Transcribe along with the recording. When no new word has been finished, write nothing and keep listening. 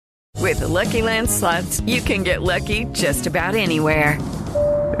With the Lucky Land Slots, you can get lucky just about anywhere.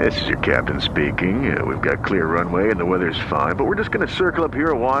 This is your captain speaking. We've got clear runway and the weather's fine, but we're just going to circle up here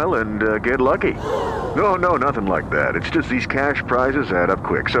a while and get lucky. No, nothing like that. It's just these cash prizes add up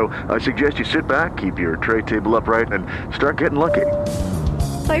quick. So I suggest you sit back, keep your tray table upright, and start getting lucky.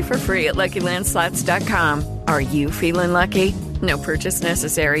 Play for free at LuckyLandSlots.com. Are you feeling lucky? No purchase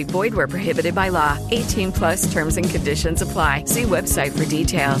necessary. Void where prohibited by law. 18+ terms and conditions apply. See website for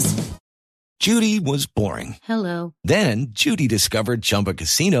details. Judy was boring. Hello. Then Judy discovered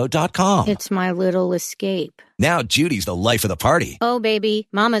ChumbaCasino.com. It's my little escape. Now Judy's the life of the party. Oh, baby,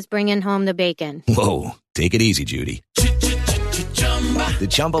 mama's bringing home the bacon. Whoa, take it easy, Judy. The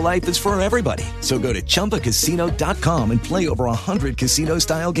Chumba life is for everybody. So go to ChumbaCasino.com and play over 100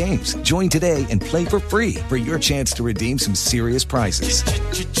 casino-style games. Join today and play for free for your chance to redeem some serious prizes.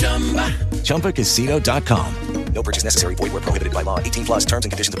 ChumbaCasino.com. No purchase necessary. Void where prohibited by law. 18+ terms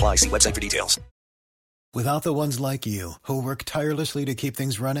and conditions apply. See website for details. Without the ones like you, who work tirelessly to keep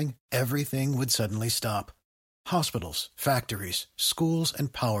things running, everything would suddenly stop. Hospitals, factories, schools,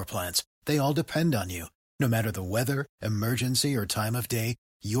 and power plants, they all depend on you. No matter the weather, emergency, or time of day,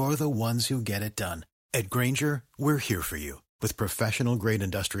 you're the ones who get it done. At Grainger, we're here for you with professional-grade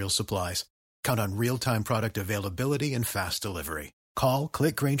industrial supplies. Count on real-time product availability and fast delivery. Call,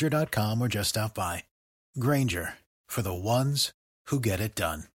 clickgrainger.com, or just stop by. Grainger, for the ones who get it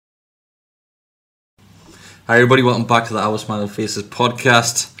done. Hi everybody, welcome back to the Our Smiling Faces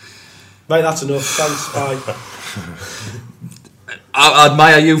podcast. Mate, that's enough. Thanks, bye. I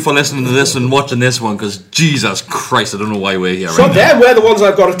admire you for listening to this and watching this one, because Jesus Christ, I don't know why we're here. So them, we're the ones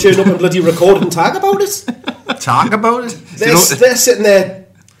I've got to turn up and bloody record and tag about it. Talk about it? They're sitting there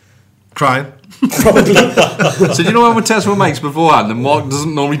crying. Probably. So do you know when we test with mics beforehand, and Mark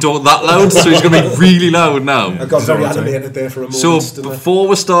doesn't normally talk that loud, so he's going to be really loud now. I got very animated there for a moment. So before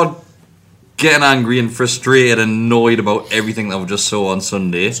we start getting angry and frustrated and annoyed about everything that we just saw on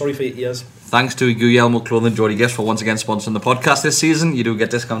Sunday, sorry for your ears. Thanks to Guillermo Clothing, Jody Guest for once again sponsoring the podcast this season. You do get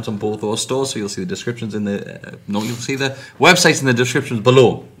discounts on both those stores, so you'll see the descriptions in the you'll see the websites in the descriptions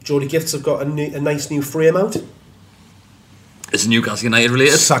below. Jody Gifts have got a nice new frame out. It's Newcastle United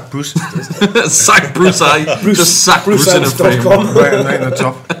related. Sack Bruce. Sack Bruce, just sack Bruce in a frame. Right on the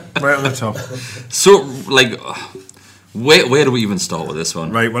top. Right on the top. So, like, where do we even start with this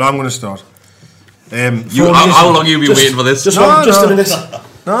one? Right, well, I'm going to start. How long have you been waiting for this? Just a minute.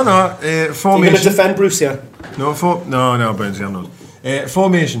 No. Formation. You're going to defend Bruce here? No, Burnsy, I'm not.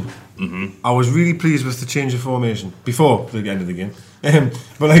 Formation. Mm-hmm. I was really pleased with the change of formation before the end of the game.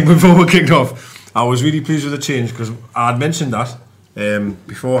 But like before we kicked off, I was really pleased with the change because I'd mentioned that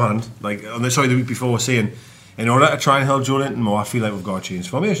beforehand, the week before, saying in order to try and help Joe Linton more, I feel like we've got to change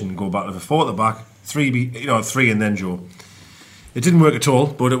formation, go back to the 4 at the back, 3 and then Joe. It didn't work at all,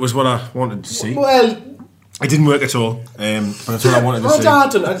 but it was what I wanted to see. Well, it didn't work at all, but that's what I wanted to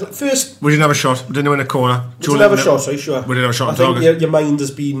see. First, we didn't have a shot. We didn't win a corner. We didn't have a shot, are you sure? We didn't have a shot on target. I think your mind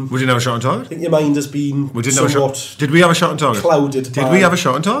has been... We didn't have a shot on target? I think your mind has been we didn't have a shot. Did we have a shot on target? Clouded. Did we have a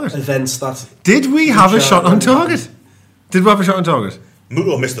shot on target? Events that... Did we have a shot on target? Did we have a shot on target?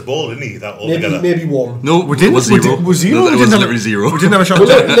 Muto missed the ball, didn't he? That altogether. Maybe one. No, we didn't. Was zero. Was zero. It was literally zero. We didn't have a shot on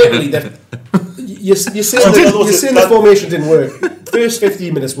target. Literally, you're saying the formation didn't work. First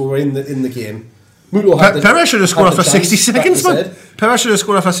 15 minutes we were in the game. Perez should have scored after 60 seconds, man. Perez should have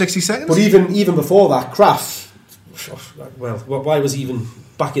scored after 60 seconds. But even before that, Kraft, well, why was he even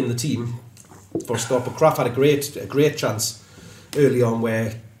back in the team for a stop? But Kraft had a great chance early on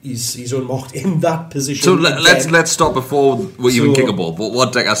where he's unmarked in that position. So let's stop before we even kick a ball. But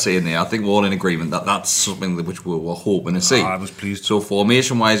what Dick is saying there, I think we're all in agreement that that's something which we were hoping to see. I was pleased. So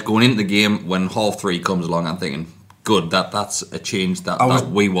formation-wise, going into the game, when half 3 comes along, I'm thinking, good, that's a change that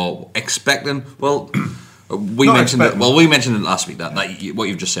we were expecting. Well, we mentioned it last week that what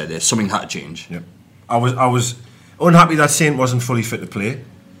you've just said there, something had to change. Yep. I was unhappy that Saint wasn't fully fit to play,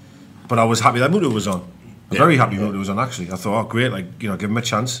 but I was happy that Muto was on. Very happy Muto was on, actually. I thought, great, give him a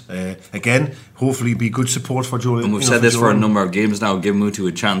chance. Again, hopefully be good support for Joe. And we've said this for a number of games now, give Muto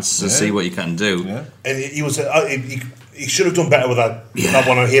a chance to see what you can do. Yeah. And he was... He should have done better with that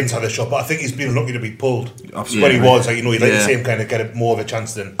one on Hayden's had a shot, but I think he's been unlucky to be pulled. Absolutely. When he was, he'd like to see him kind of get more of a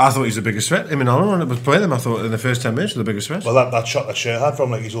chance than... I thought he was the biggest threat. Him and Alan was playing them, I thought, in the first 10 minutes, was the biggest threat. Well, that shot that Sher had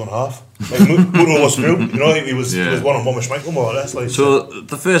from his own half. Muto was through, he was one-on-one with Schmeichel, more or less. So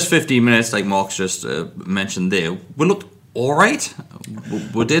the first 15 minutes, like Mark's just mentioned there, we looked all right.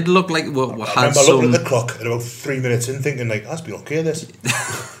 We did look like we had I remember looking some. at the clock at about 3 minutes in, thinking like, that's been okay, this.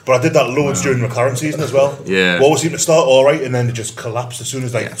 But I did that loads during the McLaren season as well. Yeah. We always seemed to start all right, and then it just collapsed as soon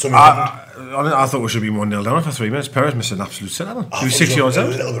as something happened. I thought we should be 1-0 down for 3 minutes. Perez missed an absolute setup. He was 6 yards out. He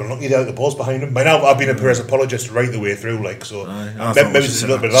was a little bit unlucky there, the ball's behind him. By now, I've been a Perez apologist right the way through, like, so maybe it's a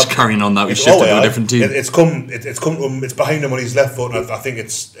little bit of that. Just carrying on that, we shifted to a different team. It's come to him, it's behind him on his left foot, and I think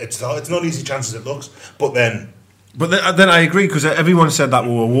it's not an easy chance as it looks. But then I agree, because everyone said that we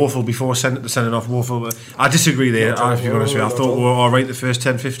were woeful before sending off woeful. I disagree there, if you're honest with me. I thought we were alright the first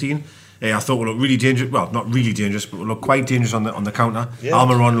 10-15. I thought we looked really dangerous. Well, not really dangerous, but we looked quite dangerous on the counter. Yeah.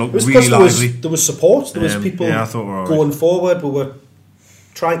 Almiron looked really lively. There was support. There was people I thought we were going forward. We were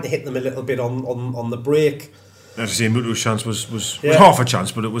trying to hit them a little bit on the break. As I say, Mutu's chance was half a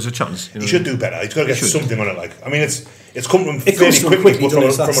chance, but it was a chance. He should do better. He's got to get something on it. Like, I mean, it's come from fairly quickly, from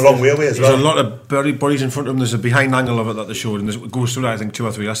a long way away as well. There's a lot of bodies in front of him. There's a behind angle of it that they showed, and it goes through, I think, 2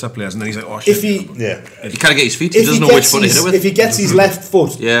 or 3 Leicester players, and then he's like, oh shit. He can't get his feet. He doesn't know which foot to hit it with. If he gets his left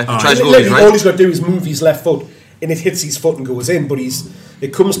foot, he tries to go with his right. All he's got to do is move his left foot, and it hits his foot and goes in. But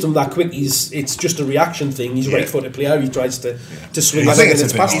it comes to him that quick. It's just a reaction thing. He's right-footed player. He tries to swing. I think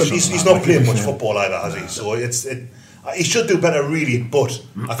it's past him. He's not playing much football either, has he? So he should do better, really. But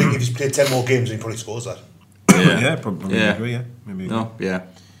I think if he's played 10 more games, he probably scores that. Probably agree. Maybe. No, yeah.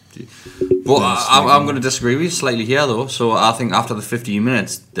 But I'm going to disagree with you slightly here, though. So I think after the 15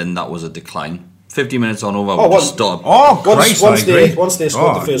 minutes, then that was a decline. 15 minutes on over, we just stopped. Once they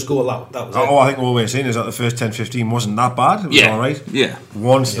scored the first goal, that was it. I think what we're saying is that the first 10-15 wasn't that bad. It was all right. Yeah.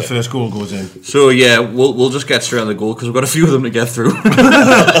 Once the first goal goes in. So we'll just get straight on the goal because we've got a few of them to get through.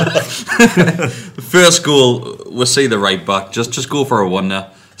 The first goal, we'll see the right back. Just go for a 1 now.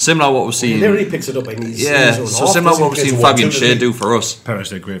 Similar to what we're seeing. He literally picks it up in his so similar to what we're seeing Fabian Shea do for us. Perez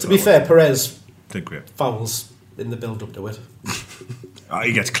did great. To be fair, Perez did great. Fouls in the build up to it.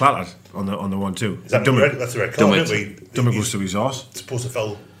 He gets clattered on the 1-2. That's the red card. Dummer goes to his arse. It's supposed to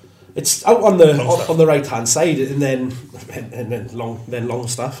foul. It's out on the right hand side, and then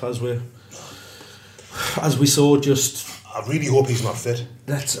Longstaff as we saw just. I really hope he's not fit.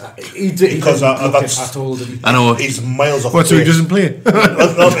 That's because at all. I know he's miles off. What? So he doesn't play?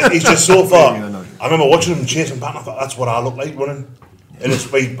 No, he's just so far. I remember watching him chasing back. And I thought that's what I look like running, and it's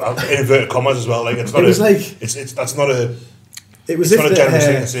in inverted commas as well. Like it's not. That's not a. It was not a generous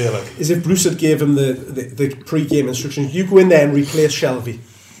thing to say. Like, as if Bruce had gave him the pre-game instructions. You go in there and replace Shelby,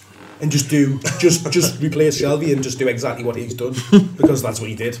 and just replace Shelby and just do exactly what he's done because that's what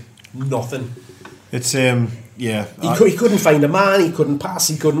he did. Nothing. It's He couldn't find a man. He couldn't pass.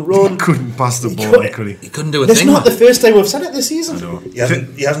 He couldn't run. He couldn't pass the ball. Could he? He couldn't do a thing. It's not man. the first time we've said it this season. I know. He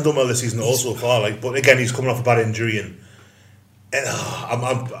hasn't done well this season so far. Like, but again, he's coming off a bad injury, and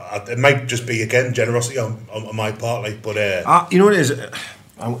it might just be again generosity on my part. Like, but you know what it is.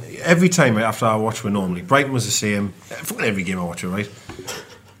 Every time after I watch, normally Brighton was the same. Fucking every game I watch, right?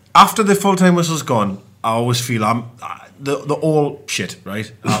 After the full-time whistle's gone, I always feel they're all shit, right?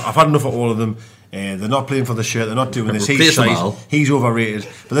 I've had enough of all of them. They're not playing for the shirt. They're not doing this. He's shite. He's overrated.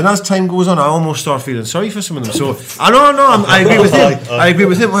 But then as time goes on, I almost start feeling sorry for some of them. So I agree with him. I agree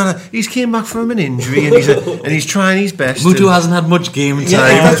with him. Well, he's came back from an injury and he's trying his best. Mutu hasn't had much game time.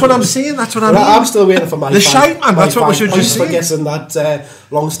 Yeah, that's what I'm saying. That's what I mean. I'm still waiting for my shite man. That's what we should just say. For guessing that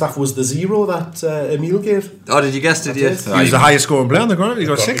Longstaff was the 0 that Emile gave. Oh, did you guess? Did you? He was the highest scoring player on the ground. He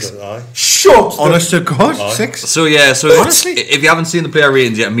got 6. Shut. Honest to God, 6. So honestly, if you haven't seen the player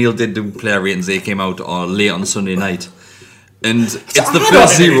ratings yet, Emile did do player ratings. They came out late on Sunday night, and it's the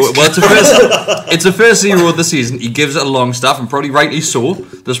first 0. Well, it's the first 0 of the season. He gives it a Longstaff, and probably rightly so.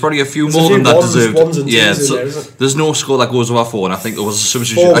 There's probably a few more than that deserved. Yeah, so there's no score that goes over 4, and I think there was a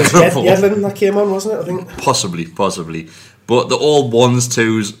substitution. Yedlin that came on, wasn't it? I think possibly. But they're all 1s,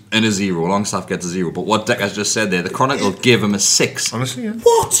 2s, and a 0. Longstaff gets a 0. But what Dick has just said there, the Chronicle gave him a 6. Honestly, yeah.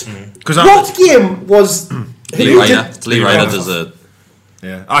 What? What game was Lee Ryder does a.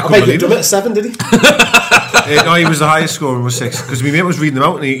 Yeah, I couldn't believe it. 7, did he? No, he was the highest scorer and was 6. Because my mate was reading them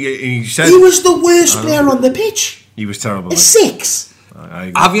out and he said he was the worst player on the pitch. He was terrible. A 6.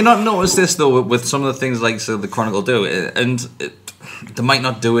 Have you not noticed this though with some of the things like the Chronicle do, and they might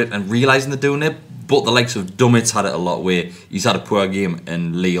not do it and realising they're doing it, but the likes of Dummett's had it a lot where he's had a poor game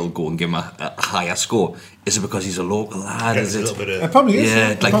and Lee will go and give him a higher score. Is it because he's a local lad? Is it? It probably is.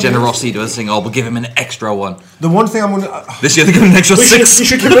 Yeah, like generosity to us saying, we'll give him an extra 1. The one thing I'm going to... This year they give him an extra 6. You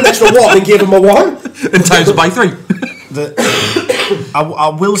should give him an extra 1 and give him a 1. And times it by 3. I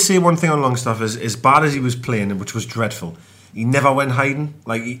will say one thing on Longstaff is, as bad as he was playing, which was dreadful, he never went hiding.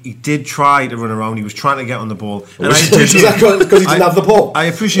 Like he did try to run around. He was trying to get on the ball. Because he didn't have the ball. I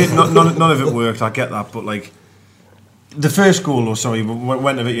appreciate none of it worked. I get that, but like The first goal, though, sorry,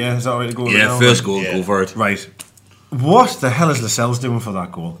 went of it, yeah? Is that right to go? Yeah, first goal, go for it. Right. What the hell is Lascelles doing for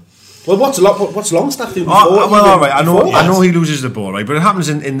that goal? Well, what's Longstaff doing? All right. I know he loses the ball, right, but it happens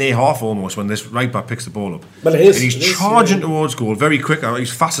in their half almost when this right back picks the ball up. Well, it is. And he's charging towards goal very quick.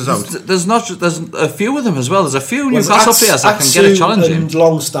 He's fast as out. There's a few of them as well. There's a few Newcastle players that can get a challenge in. And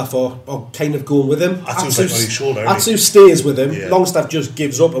Longstaff are kind of going with him. Atsu stays with him. Yeah. Longstaff just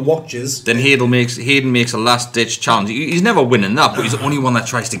gives up and watches. Then Hayden makes a last ditch challenge. He's never winning that, but he's the only one that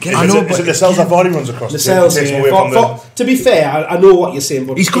tries to get it. Is it Lascelles that Vardy runs across? Lascelles, to be fair, I know what you're saying,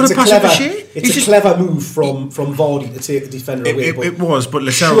 but he's got to pass it's a clever move from Vardy to take the defender away. It was, but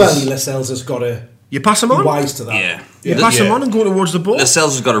Lascelles... Surely Lascelles has got to... You pass him on? Be wise to that. Yeah. You pass him on and go towards the ball.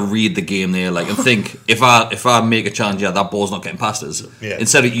 Lascelles has got to read the game there, and think, if I make a challenge, that ball's not getting past us. Yeah.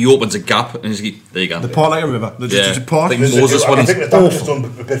 Instead of, he opens a gap, and he's like, there you go. They part like a river. They just part. I think the just done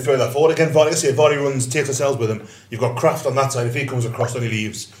a bit further forward again. Vardy runs, takes Lascelles with him. You've got Kraft on that side. If he comes across, then he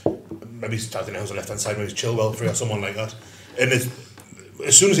leaves. Maybe he's, I don't know, on the left-hand side, maybe he's Chilwell free or someone like that. And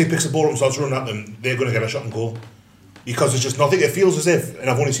as soon as he picks the ball up and starts running at them, they're going to get a shot and goal. Because there's just nothing. It feels as if, and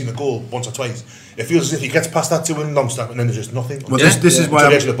I've only seen the goal once or twice, it feels as if he gets past that to win Longstaff and then there's just nothing. Well, this is why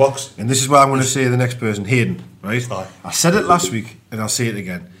I'm, the box. And this is why I'm going to say the next person, Hayden, right? I said it last week and I'll say it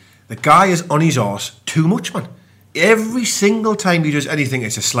again. The guy is on his arse too much, man. Every single time he does anything,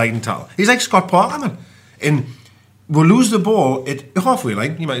 it's a sliding tackle. He's like Scott Parker, man. And we'll lose the ball at the halfway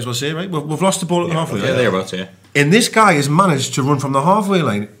line, you might as well say, right? We've lost the ball at the halfway line. Yeah, thereabouts, yeah. And this guy has managed to run from the halfway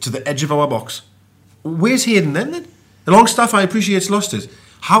line to the edge of our box. Where's Hayden then? The Longstaff, I appreciate, it's lost it.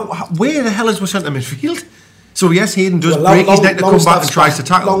 Where the hell is we centre midfield? So yes, Hayden does break his neck to come back and tries to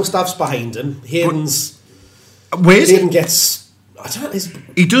tackle. Longstaff's behind him. Hayden's... Where's Hayden gets... I don't know.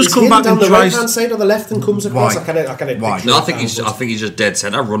 He does come back and tries... tries... down the right-hand side or the left and comes across. Why? I can't Why? No, I think he's just dead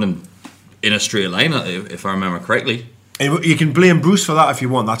centre, running in a straight line, if I remember correctly. And you can blame Bruce for that if you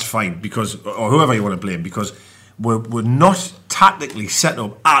want, that's fine, because, or whoever you want to blame, because we're not tactically set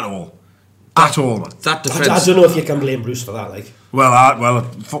up at all. At all, man. That defence... I don't know if you can blame Bruce for that, like. Well,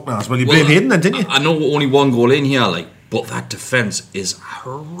 fuck knows. Well, you blame Hayden then, didn't you? I know only one goal in here, but that defence is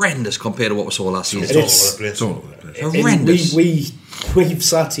horrendous compared to what we saw last season. It's all over the place. Horrendous. We've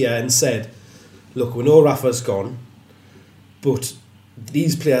sat here and said, look, we know Rafa's gone, but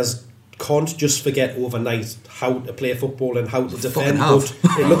these players can't just forget overnight how to play football and how to defend, but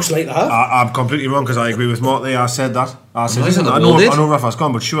it looks like they have. I'm completely wrong, because I agree with Mark there. I said that. I said, listen, I know Rafa's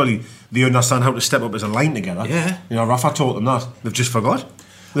gone, but surely they understand how to step up as a line together. Yeah. You know, Rafa taught them that. They've just forgot.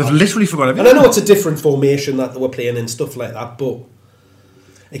 They've literally forgot everything. And I know it's a different formation that they were playing and stuff like that, but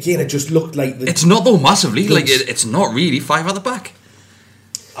again, it just looked like... It's not though massively. It's not really five at the back.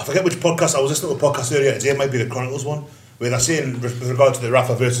 I forget which podcast. I was listening to a podcast earlier today. It might be the Chronicles one, where they're saying with regard to the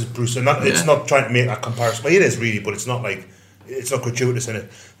Rafa versus Bruce, and it's not trying to make that comparison. Well, it is really, but it's not gratuitous in it.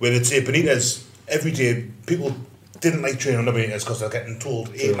 Where they'd say Benitez, every day, people didn't like training under Benitez because they're getting told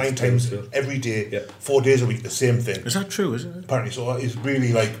 8-9 times every day, 4 days a week, the same thing. Is that true, isn't it? Apparently, so he's really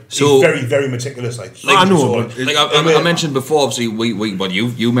he's very, very meticulous. I know, but I mentioned before, obviously,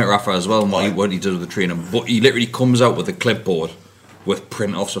 you met Rafa as well, and what he did with the training, but he literally comes out with a clipboard with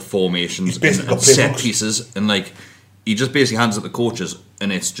print-offs of formations and set pieces, and he just basically hands it to the coaches,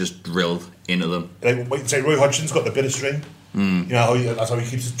 and it's just drilled into them. Like say Roy Hodgson's got the bit of string. You know, that's how he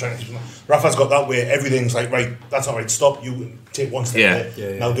keeps trying to keep it. Rafa's got that way. Everything's like, right, that's all right. Stop. You take one step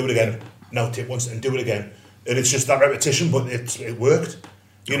there. Now do it again. Now take one step and do it again. And it's just that repetition, but it worked.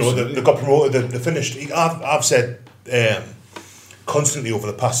 You know, they got promoted. They finished. I've said constantly over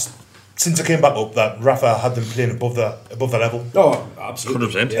the past, since I came back up, that Rafa had them playing above the level. Oh, absolutely.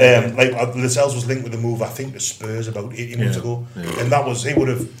 100%. Lascelles was linked with the move, I think, to Spurs about 18 months ago, and that was he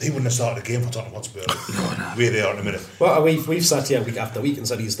wouldn't have started the game for Tottenham Hotspur. Where they are in a minute. Well, we've sat here week after week and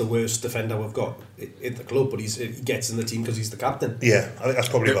said he's the worst defender we've got at the club, but he gets in the team because he's the captain. Yeah, I think that's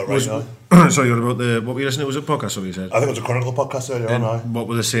probably about right now. Sorry, what were you listening to? Was it a podcast? What you said? I think it was a Chronicle podcast earlier on. What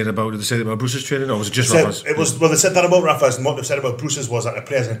were they saying about? Did they say about Bruce's training, or was it just Rafa's? They said that about Rafa's, and what they've said about Bruce's was that the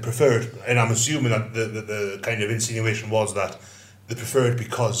players had preferred, and I'm assuming that the kind of insinuation was that they preferred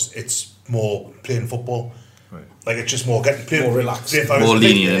because it's more playing football. Right. Like it's just more getting more relaxed, more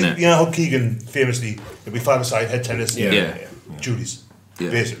lenient, isn't it? You know how Keegan famously it'd be five-a-side head tennis, Judy's,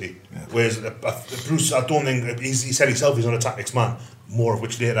 basically. Yeah. Whereas Bruce, I don't think he said himself he's not a tactics man. More of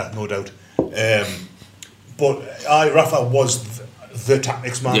which later, no doubt. But Rafa was the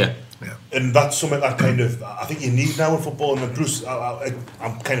tactics man. Yeah. And that's something that kind of I think you need now in football. And Bruce,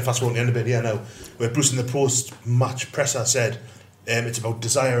 I'm kind of fast forwarding the end of it here now, where Bruce in the post-match presser said it's about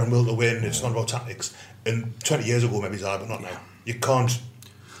desire and will to win. It's not about tactics. And 20 years ago maybe it's but not now. You can't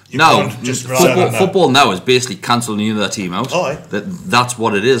Now, football now is basically cancelling the other team out. Oh, that's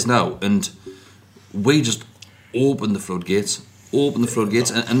what it is now. And we just opened the floodgates.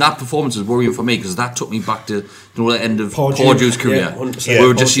 And that performance is worrying for me because that took me back to the end of Pordew's career. We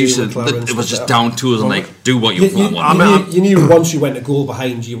were just used to it was just down to us and like do what you want. You knew once you went a goal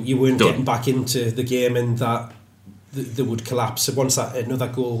behind, you weren't getting back into the game, and that they would collapse. So once another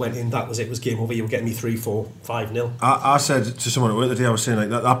goal went in, that was it. Was game over. You were getting me 3-4, 5-0. I said to someone at work the day, I was saying like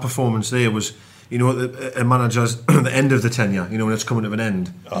that performance there was. You know, a manager's at the end of the tenure, you know, when it's coming to an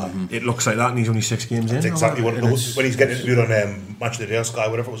end, it looks like that, and he's only 6 games in. That's exactly what when he's getting interviewed on Match of the Day or Sky,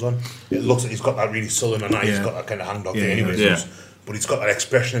 whatever it was on, it looks like he's got that really sullen and he's got that kind of hangdog thing anyway. But he's got that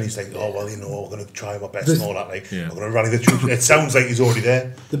expression, and he's like, oh, well, you know, we're going to try our best and all that. Like, we're going to rally the troops. It sounds like he's already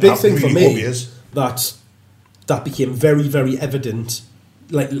there. The big thing for me is that became very, very evident,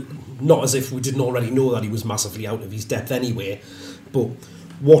 like, not as if we didn't already know that he was massively out of his depth anyway, but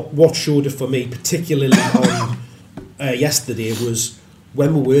what showed it for me, particularly on yesterday, was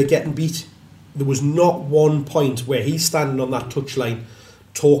when we were getting beat, there was not one point where he's standing on that touchline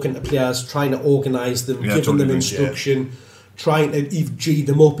talking to players, trying to organise them, giving them instruction, trying to G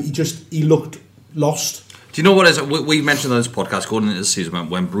them up. He looked lost. Do you know what is it? We mentioned on this podcast going into this season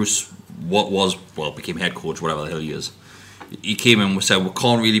when Bruce became head coach, whatever the hell he is. He came in and said we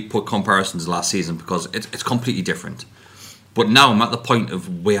can't really put comparisons to last season because it's completely different. But now I'm at the point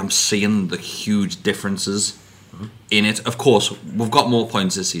of where I'm seeing the huge differences in it. Of course, we've got more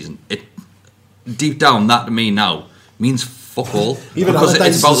points this season. Deep down, that to me now means fuck all. Even because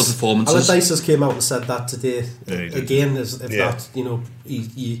it's about the performances. Alan Dicers came out and said that today again. That, you know,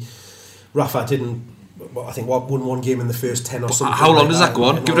 Rafa didn't. Well, I think won one game in the first 10 or something. How long does that go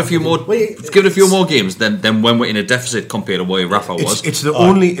on? Give it a few more. Give it a few more games than when we're in a deficit compared to where Rafa was. It's the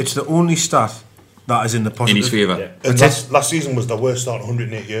only stat that is in the positive. In his favour. Yeah. Last season was the worst start in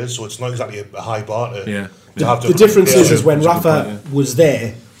 108 years, so it's not exactly a high bar to have to. The difference is when Rafa was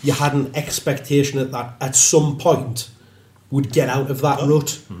there, you had an expectation that at some point would get out of that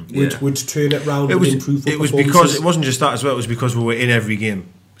rut, would turn it round and improve. It was because it wasn't just that as well. It was because we were in every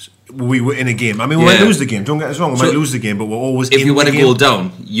game. We were in a game. I mean, we might lose the game. Don't get us wrong. We might lose the game, but we're always. If you went a goal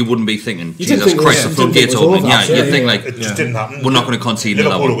down, you wouldn't be thinking, Jesus Christ, the floodgates open. You'd think like it just didn't happen. We're not going to concede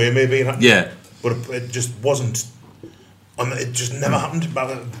another one. Liverpool away, maybe. But it just wasn't. It just never happened.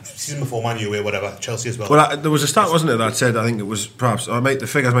 Season before Man U away, whatever. Chelsea as well. Well, there was a stat, wasn't it, that said, I think it was perhaps, the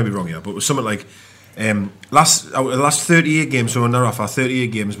figures might be wrong here, but it was something like the last 38 games, so under Rafa,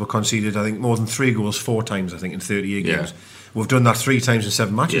 38 games were conceded, I think, more than 3 goals 4 times, I think, in 38 games. We've done that 3 times in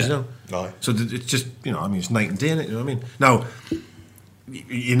 7 matches now. Aye. So it's just, it's night and day, innit? You know what I mean? Now,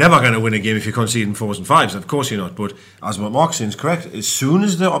 you're never going to win a game if you're conceding 4s and 5s. Of course you're not. But as what Mark's saying is correct, as soon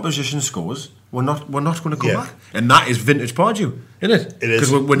as the opposition scores, we're not going to come back, and that is vintage Pardew, isn't it? It is.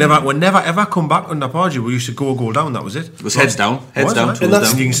 Because we never ever come back under Pardew. We used to go down. That was it. It was heads down, and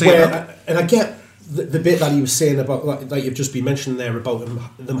I get the bit that he was saying about like you've just been mentioning there about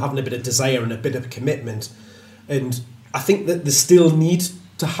them having a bit of desire and a bit of commitment, and I think that they still need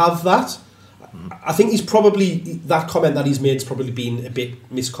to have that. I think he's probably, that comment that he's made has probably been a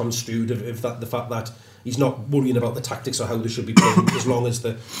bit misconstrued of that, the fact that he's not worrying about the tactics or how they should be playing as long as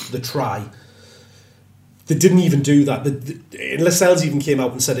the try. They didn't even do that. Lascelles even came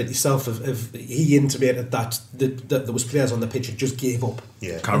out and said it himself. He intimated that there was players on the pitch who just gave up.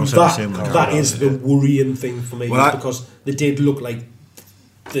 Yeah, that is the worrying thing for me, because they did look like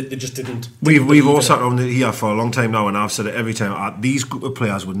they just didn't. We've all sat around here for a long time now, and I've said it every time. These group of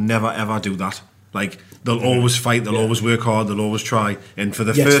players would never ever do that. Like, they'll always fight, they'll always work hard, they'll always try. And for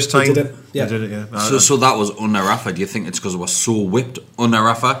the first time, they did it. So that was under Rafa. Do you think it's because we're so whipped under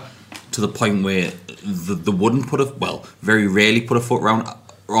Rafa to the point where they wouldn't very rarely put a foot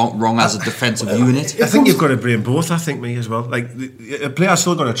wrong as a defensive unit? I think you've got to blame both. I think me as well. Like, a player's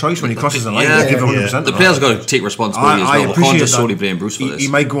still got a choice when he crosses the line. Give 100%. The player's got to take responsibility as well. We can't just solely blame Bruce for this. He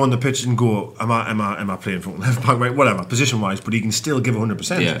might go on the pitch and go, "Am I playing front, left back, right, whatever, position wise?" But he can still give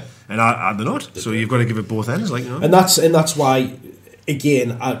 100%. Yeah. And they're not. So you've got to give it both ends, like, And that's why,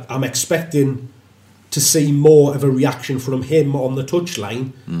 again, I'm expecting to see more of a reaction from him on the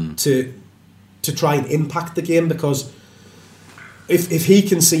touchline to try and impact the game, because if he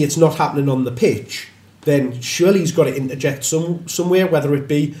can see it's not happening on the pitch, then surely he's got to interject somewhere, whether it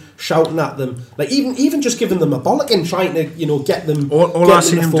be shouting at them, like even just giving them a bollocking, trying to get them. All I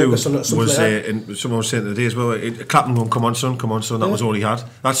seen him do was and someone was saying today as well, clapping going, come on son, that was all he had.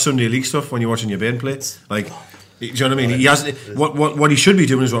 That's Sunday League stuff when you're watching your band play. Like, do you know what I mean? He has what he should be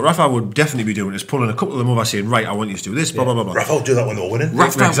doing is what Rafa would definitely be doing, is pulling a couple of them over, saying, right, I want you to do this, blah blah blah. Rafa would do that when they're winning.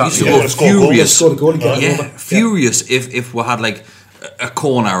 Rafa used to go furious. Furious if we had like a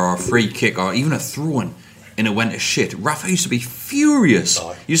corner or a free kick or even a throw-in and it went to shit, Rafa used to be furious.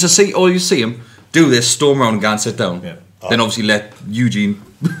 You used to see him do this, storm around and go and sit down. Yeah. Then obviously let Eugene.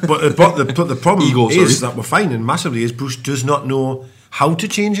 But the problem is that we're finding massively is Bruce does not know how to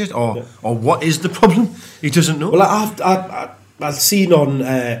change it or what is the problem. He doesn't know. Well, I've seen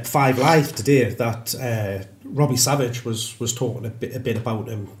on 5 Live today that Robbie Savage was talking a bit about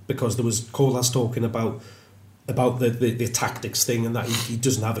him because there was Colas talking about the tactics thing and that he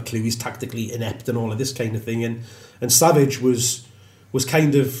doesn't have a clue, he's tactically inept and all of this kind of thing, and Savage was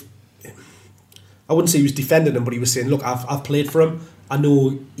kind of, I wouldn't say he was defending him, but he was saying, look, I've played for him, I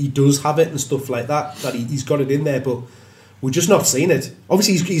know he does have it and stuff like that he's got it in there, but we're just not seeing it.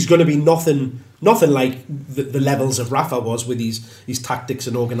 Obviously he's going to be nothing like the levels of Rafa was with his tactics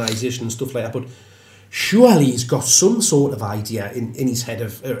and organisation and stuff like that, but surely he's got some sort of idea in his head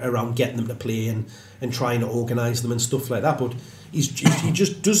around getting them to play and trying to organise them and stuff like that, but he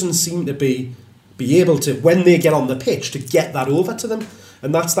just doesn't seem to be able to, when they get on the pitch, to get that over to them.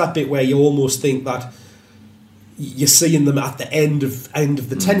 And that's that bit where you almost think that you're seeing them at the end of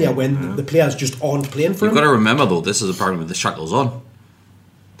the tenure when the players just aren't playing for him. You've got to remember though, this is a problem with the shackles on.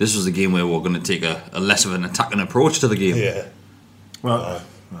 This was a game where we're going to take a less of an attacking approach to the game. Yeah. Well,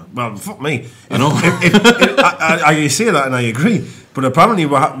 fuck me. I know. I say that and I agree, but apparently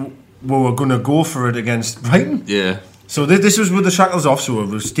we were going to go for it against Brighton. Yeah. So this was with the shackles off, so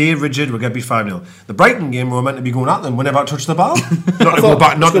we'll stay rigid, we'll get beat 5-0. The Brighton game, we were meant to be going at them whenever I touched the ball. Not to go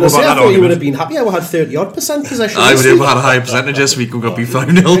back that argument. I thought you would have been happier, we had 30-odd% possession. I would have had a high percentages, we could go beat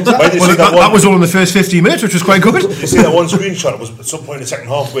 5-0. That was all in the first 15 minutes, which was quite good. You see that one screenshot, it was at some point in the second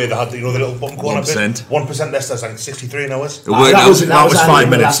half where they had the little bottom corner 1%. 1% Leicester, like 63 hours. That was 5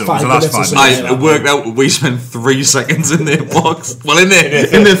 minutes, so it was the last 5 minutes. It worked out, we spent 3 seconds in their box. Well, in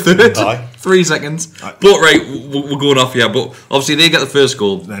their third. 3 seconds. But right, we're going off here, but obviously they get the first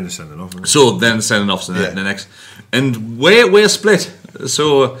goal. Then they're sending off. So then sending off to the next. And we're split.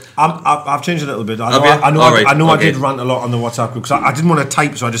 So I've changed a little bit. I know I did rant a lot on the WhatsApp group because I didn't want to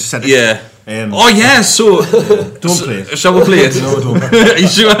type, so I just said it. Yeah. So don't play it. Shall we play it? No, don't. Are you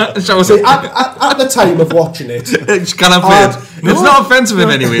sure? Shall we say at the time of watching it? Can I play it? No, it's not offensive in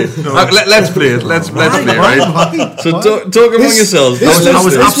any way. No. Let's play it. Let's play it, right? So talk among yourselves. I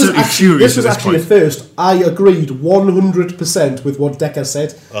was absolutely furious. This was actually a first. I agreed 100% with what Decker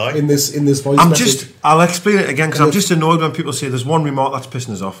said in this voice message. I'll explain it again because I'm just annoyed when people say there's one remark that's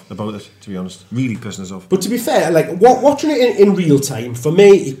pissing us off about it. To be honest, really pissing us off. But to be fair, like watching it in real time, for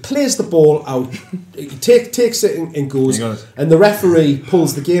me, he plays the ball out, he takes it and goes, and the referee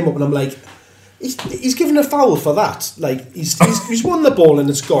pulls the game up, and I'm like, he's given a foul for that. Like he's won the ball and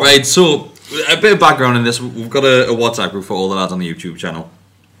it's gone. Right. So a bit of background in this. We've got a WhatsApp group for all the lads on the YouTube channel.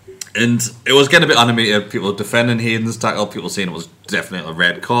 And it was getting a bit animated. People defending Hayden's tackle. People saying it was definitely a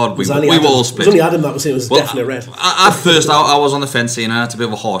red card. We were all split. It was only Adam that was saying it was definitely red. At first, I was on the fence saying it's a bit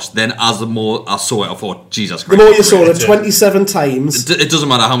of a horse. Then, as the more I saw it, I thought, Jesus Christ. The more you saw it, 27 times. It doesn't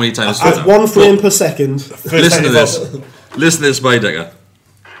matter how many times. At 1 frame per second. Listen to this. Listen to this, by Decker.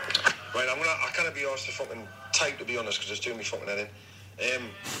 Right, I can't be arsed to fucking type, to be honest, because it's doing me fucking head in.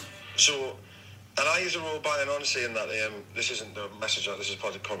 And I use a role buying on saying that this isn't the message that this is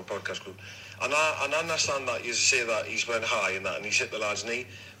part of the podcast group. And I understand that you say that he's went high and that and he's hit the lad's knee,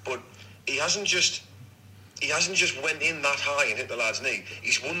 but he hasn't just went in that high and hit the lad's knee.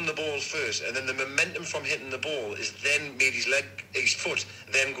 He's won the ball first, and then the momentum from hitting the ball is then made his foot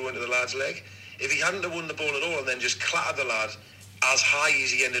then go into the lad's leg. If he hadn't have won the ball at all and then just clattered the lad as high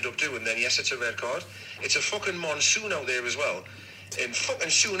as he ended up doing, then yes, it's a red card. It's a fucking monsoon out there as well. In fucking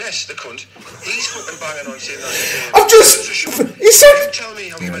Souness, the cunt, he's fucking banging on saying that. He said. Tell me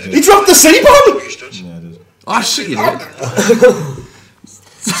how he dropped the C-bomb. I see it.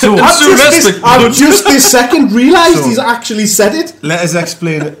 So I've just this second realised he's actually said it. Let us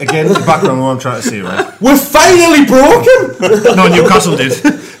explain again the background of what I'm trying to say, right? We're finally broken. No, Newcastle did.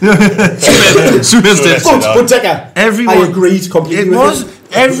 Souness did. But Decker, I agreed completely with him.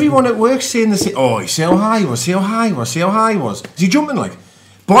 Everyone at work saying the same. Oh, you see how high he was, see how high he was, see how high he was. Is he jumping like?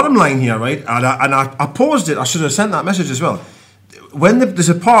 Bottom line here, right? And I paused it. I should have sent that message as well. When there's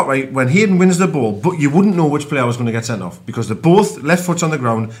a part, right, when Hayden wins the ball, but you wouldn't know which player was going to get sent off because they're both left foot's on the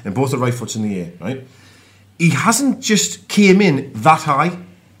ground and both the right foot's in the air, right? He hasn't just came in that high.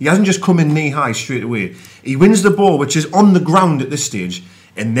 He hasn't just come in knee high straight away. He wins the ball, which is on the ground at this stage,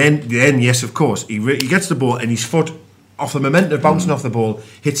 and then yes, of course, he gets the ball and his foot, off the momentum of bouncing off the ball,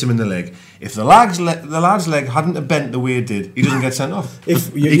 hits him in the leg. If the lad's leg hadn't have bent the way it did, he doesn't get sent off. He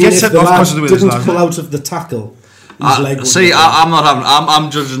gets sent off because of the way didn't pull out of the tackle,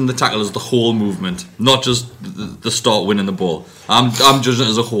 I'm judging the tackle as the whole movement, not just the start winning the ball. I'm judging it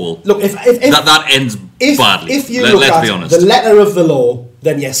as a whole. Look, if that ends badly. If you look at the letter of the law,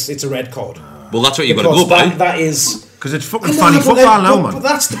 then yes, it's a red card. Well, that's what you've got to go by. That is because it's fucking funny football now, man. But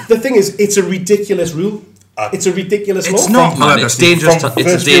that's the thing is, it's a ridiculous rule. It's a ridiculous law. It's not, man. It's dangerous.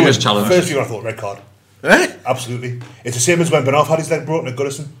 It's a dangerous challenge. First view, I thought red card. Eh? Absolutely. It's the same as when Ben Off had his leg broken at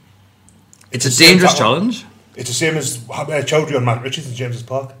Goodison. It's a dangerous challenge. It's the same as Chowdhury on Matt Richards in James's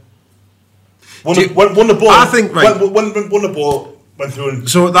Park. Won the ball. I think won the ball. Went through and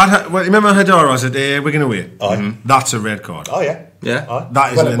so that remember Hadara was at Wigan away. That's a red card. Oh yeah. Yeah.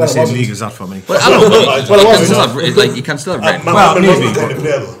 That isn't in the same league as that for me. Well, I don't know. You can still have red.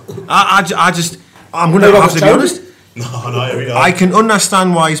 I'm going to have to be honest. No, I can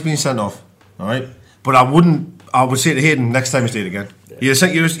understand why he's been sent off. All right, but I would say to Hayden next time he's did it again. You're a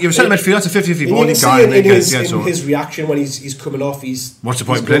centre midfielder. It's a 50-50 ball. You see in his reaction when he's coming off. What's the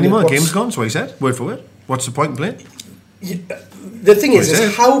point in playing anymore? The game's gone. That's what he said. Word for word. What's the point in playing? The thing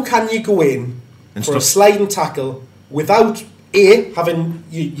is how can you go in for a sliding tackle without having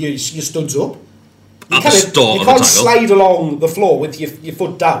your studs up? You can't slide along the floor with your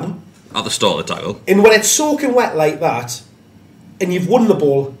foot down at the start of the tackle. And when it's soaking wet like that, and you've won the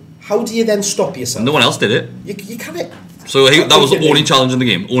ball, how do you then stop yourself? No one else did it. You can't. So that was the only challenge in the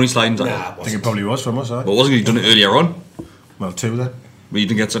game, only sliding tackle. I think it probably was from us. But wasn't he done it earlier on? Well, 2 then. But you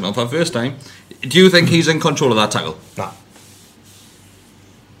didn't get sent off that first time. Do you think he's in control of that tackle? Nah.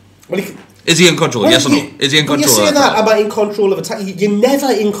 Is he in control? Yes or no? Is he in control? You say that about in control of a tackle. You're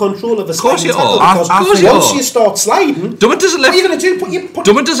never in control of a sliding tackle. Of course you are. Once you start sliding, Dummett does it. What are you going to do?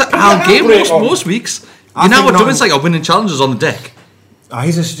 Dummett does it our game most weeks. You know what Dummett's like? Winning challenges on the deck.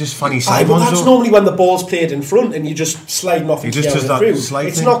 He's just funny side ones. That's normally when the ball's played in front and you're just sliding off. He just does that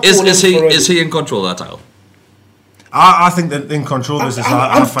slide thing. Is he in control of that tackle? I think that in control is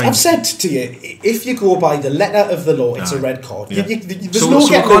I've said to you, if you go by the letter of the law, it's a red card. Yeah. There's no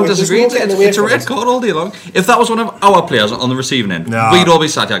getting away. It's a red card all day long. If that was one of our players on the receiving end, we'd all be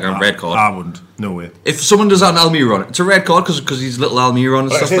sat here going red card. I wouldn't. No way. If someone does that in Almiron, it's a red card because he's little Almiron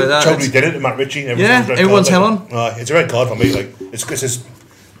and stuff like that. Chowdhury did it to Matt Ritchie. Everyone's hell on. It's a red card for me. Like it's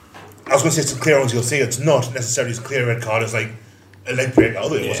I was going to say it's a clear one. You'll see it's not necessarily as clear a red card as like a leg breaker.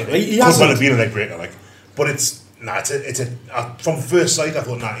 Although it wasn't. It could well have been a leg breaker, like, but it's. From first sight I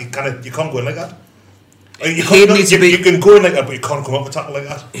thought you can't go in like that. You can go in like that, but you can't come up with a tackle like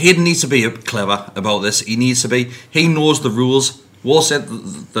that. Hayden needs to be clever about this. He needs to be. He knows the rules. Wall said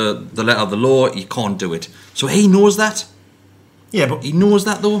the letter of the law. You can't do it. So he knows that. Yeah, but he knows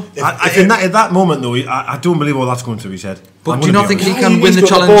that though. At that moment though, I don't believe all that's going through his head. But do you not think he can win the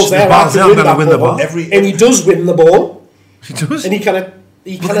challenge? And he does win the ball. He does, and he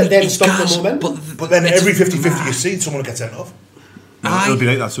cannot then stop the momentum. But then every 50-50 you see, someone gets sent off. It'll be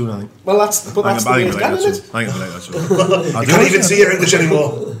like that soon, I think. Well, that's the way it's done, isn't it? I think it'll be like that soon. I can't even see your English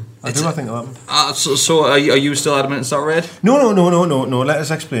anymore. I think it'll happen. So are you still adamant it's not red? No. Let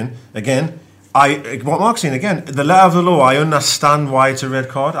us explain. Again, what Mark's saying, again, the letter of the law, I understand why it's a red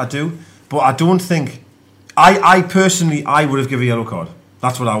card, I do. But I don't think... I personally would have given a yellow card.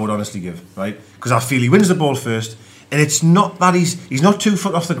 That's what I would honestly give, right? Because I feel he wins the ball first. And it's not that he's not 2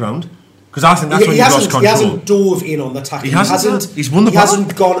 foot off the ground, because I think that's when he lost control. He hasn't dove in on the tackle. He's won the ball. He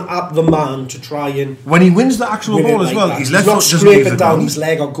hasn't gone at the man to try and... When he wins the actual ball as well, his left foot doesn't leave the ground. His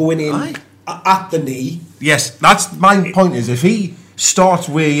leg or going in at the knee. Yes, that's my point is if he starts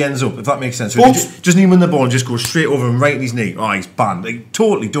where he ends up, if that makes sense. So if he doesn't even win the ball and just goes straight over him right in his knee, he's banned. Like,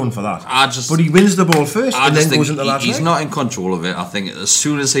 totally done for that. But he wins the ball first and then goes into that. He's not in control of it. I think as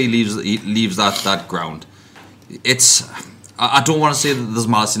soon as he leaves that ground, it's... I don't want to say that there's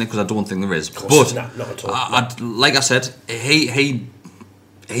malice in it because I don't think there is. But not at all. Like I said,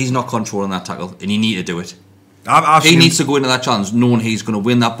 he's not controlling that tackle, and you need to do it. He needs to go into that challenge knowing he's going to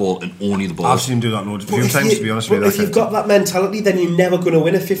win that ball and only the ball. I've seen him do that loads of times, to be honest with you. But if you've got that mentality, then you're never going to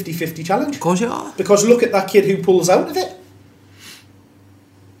win a 50-50 challenge. Of course you are. Because look at that kid who pulls out of it.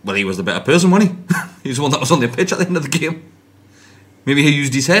 Well, he was the better person, wasn't he? He was the one that was on the pitch at the end of the game. Maybe he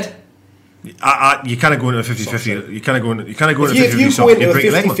used his head. You kind of go into a 50-50. You kind of go into a 50-50. If you go into a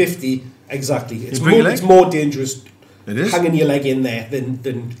 50-50, exactly, it's more dangerous. It is hanging your leg in there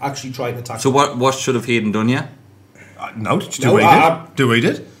than actually trying to tackle. So what should have Hayden done? Yeah, do what he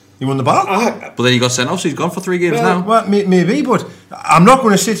did. He won the ball. But then he got sent off, so he's gone for 3 games now. Well, maybe, but I'm not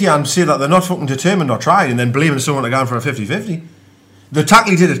going to sit here and say that they're not fucking determined or tried, and then blaming someone to go for a 50-50. The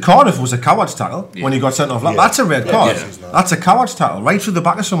tackle he did at Cardiff was a coward's tackle when he got sent off. That's a red card. That's a coward's tackle right through the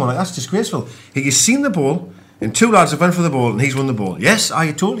back of someone. That's disgraceful. He's seen the ball, and 2 lads have went for the ball, and he's won the ball. Yes,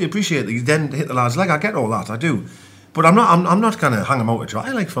 I totally appreciate that he then hit the lad's leg. I get all that, I do. But I'm not going to hang him out to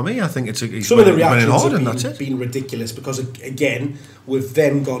dry. Like, for me, I think he's some of the reactions hard, have been ridiculous because, again, we've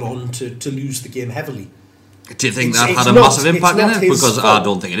then gone on to lose the game heavily. Do you think that had a massive impact in it? Because I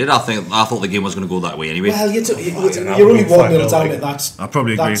don't think it did. I thought the game was going to go that way anyway. Well, you're only 1-0 down at that. I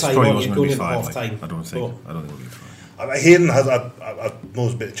probably agree. It probably wasn't going to be 5. I don't think it'll be 5. Hayden has, I know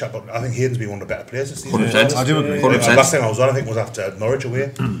it's a bit of chat, but I think Hayden's been one of the better players this season. 100%. I do agree. 100%. Last time I was on, I think, was after Norwich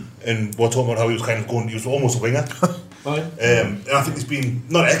away, and we're talking about how he was kind of going, he was almost a winger. And I think he's been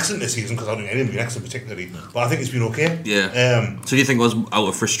not excellent this season, because I don't think anything's been excellent particularly, but I think he's been okay. Yeah. So do you think it was out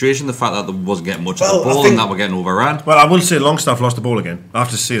of frustration, the fact that there wasn't getting much of the ball and that we're getting overrun? Well, I will say Longstaff lost the ball again. I have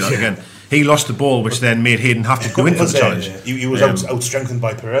to say that again. He lost the ball, which then made Hayden have to go in for the challenge. He was out-strengthened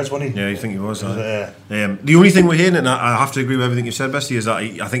by Perez, wasn't he? Yeah, I think he was. The only thing with Hayden, and I have to agree with everything you said, Bestie, is that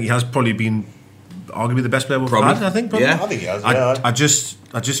I think he has probably been arguably the best player we've had. I think. Probably. Yeah, I think he has. I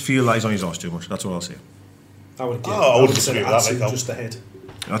just feel like he's on his arse too much. That's all I'll say. I would disagree with that. Like, just ahead.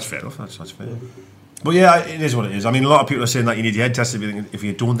 That's fair enough. That's fair. Yeah. But yeah, it is what it is. I mean, a lot of people are saying that you need your head tested if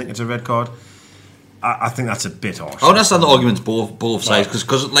you don't think it's a red card. I think that's a bit harsh. I understand the arguments both sides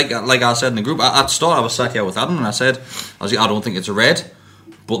because like I said in the group at the start, I was sat here with Adam and I said I don't think it's a red,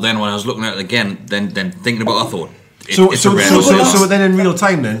 but then when I was looking at it again, then thinking about it, I thought it's a red. So then in real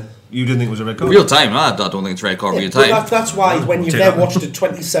time, then you didn't think it was a red card? Real time, I don't think it's a red card. Real time. That's why when you've then watched it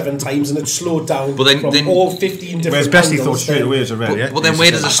 27 times and it's slowed down from all 15 different. Whereas Bestie thought straight away it's a red. But then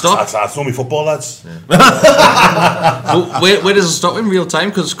where does it stop? That's only football, lads. Well, where does it stop in real time?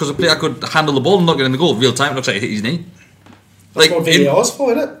 Because a player could handle the ball and not get in the goal. Real time, it looks like it hit his knee. That's what VAR's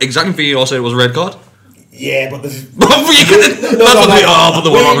for, isn't it? Exactly, VAR said it was a red card. Yeah, but that's what they are, but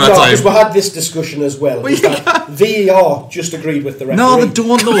the one wrong time. Because we had this discussion as well. VAR just agreed with the referee. No, they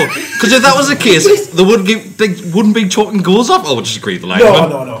don't know. Because if that was the case, they wouldn't be chalking goals off. I would just agree with the line.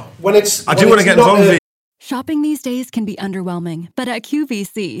 No. I do want to get involved. Shopping these days can be underwhelming, but at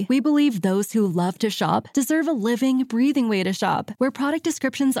QVC, we believe those who love to shop deserve a living, breathing way to shop, where product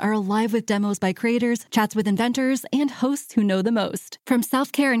descriptions are alive with demos by creators, chats with inventors, and hosts who know the most. From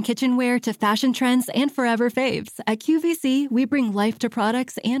self-care and kitchenware to fashion trends and forever faves, at QVC, we bring life to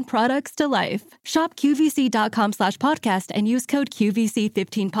products and products to life. Shop QVC.com/podcast and use code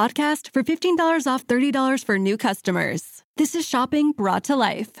QVC15podcast for $15 off $30 for new customers. This is shopping brought to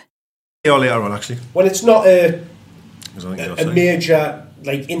life. Or later on, actually. When it's not a major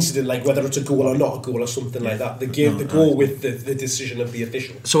incident, like whether it's a goal or not a goal or something like that, they go with the decision of the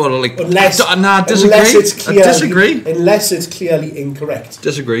official. So unless it's clearly incorrect.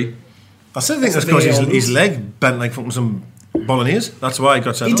 Disagree. I still think that's because his leg bent like fucking some bolognese. That's why he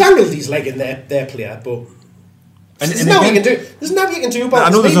got sent off. He dangled his leg in their player, but. There's nothing you can do. There's nothing you can do about it. I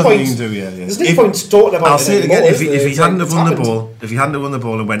know there's nothing you can do. Yeah. There's no point talking about it. I'll say it again. If he hadn't have won the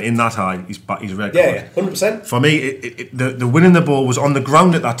ball, and went in that high, he's a red card. Yeah, 100%. For me, the winning the ball was on the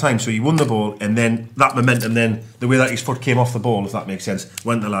ground at that time, so he won the ball, and then that momentum, then the way that his foot came off the ball, if that makes sense,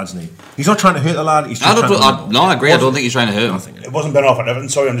 went the lad's knee. He's not trying to hurt the lad. He's just I agree. I don't think he's trying to hurt him. It wasn't Ben Arfa at Everton.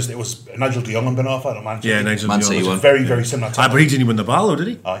 Sorry, it was Nigel de Jong and Ben Arfa at Man City. Yeah, Nigel de Jong. It was very, very similar. But he didn't win the ball, though, did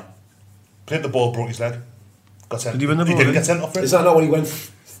he? Aye. Played the ball, broke his leg. Did he win the ball? He didn't get sent off for it. Is that not when he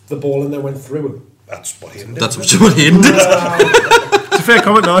went the ball and then went through him? That's what he did. That's what he did. It's a fair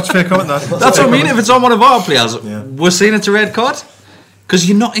comment, no. That's what I mean. If it's on one of our players, we're saying it's a red card because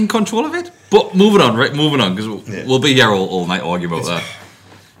you're not in control of it. But moving on, because we'll be here all night arguing about that.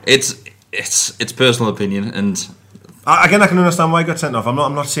 It's personal opinion, and again, I can understand why he got sent off. I'm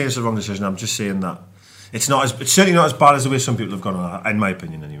not saying it's the wrong decision. I'm just saying that it's certainly not as bad as the way some people have gone on, in my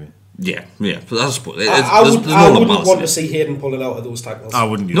opinion, anyway. Yeah. But I wouldn't want to see Hayden pulling out of those tackles. I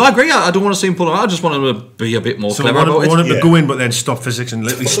wouldn't. No, I agree. I don't want to see him pulling out. I just want him to be a bit more clever about it. I want him to go in, but then stop physics and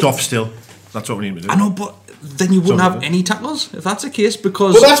literally stop still. That's what we need to do. I know, but then you wouldn't have any tackles if that's the case,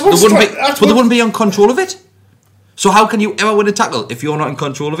 because they wouldn't be on control of it. So how can you ever win a tackle if you're not in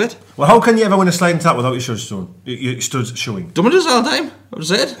control of it? Well, how can you ever win a sliding tackle without your studs showing? Don't do this all the time. I've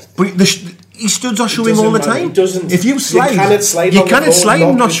said. But his studs are showing all the time. If you slide, you cannot slide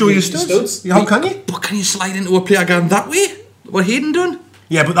and not show your studs. How can you? But can you slide into a player going that way? What Hayden done?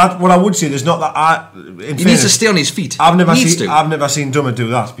 Yeah, but what I would say, there's not that. He needs to stay on his feet. I've never seen Dummer do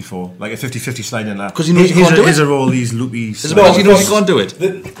that before, like a 50-50 sliding like that. Because he knows he can't do it. His are all these loopy. Because he knows he can't do it.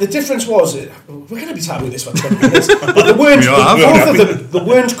 The difference was, we're going to be talking about this for 20 minutes, but both of them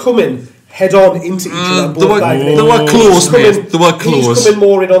weren't coming head on into each other. They were close, mate. They were close. He's coming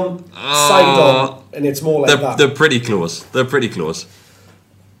more in on side on, and it's more like that. They're pretty close.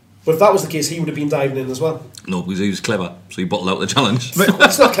 But if that was the case, he would have been diving in as well. No, because he was clever, so he bottled out the challenge.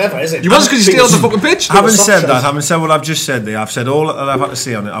 It's not clever, is it? You was because he stayed on the fucking pitch. Having said what I've just said there, I've said all that I've had to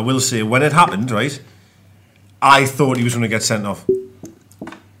say on it. I will say, when it happened, right, I thought he was going to get sent off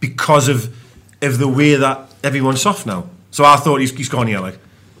because of the way that everyone's soft now. So I thought he's gone here, like.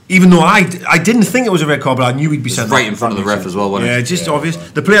 Even though I didn't think it was a red card, but I knew he'd be sent off. Right in front of the ref as well, wasn't it? Yeah, it's just obvious.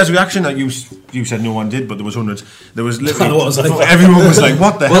 The players' reaction that you said no one did, but there was hundreds. There was literally like everyone was like,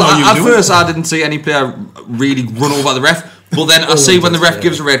 "What the hell are you doing?" At first, I didn't see any player really run over the ref, but then I see when the ref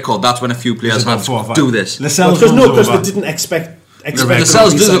gives a red card, that's when a few players have to do this. Because they didn't expect.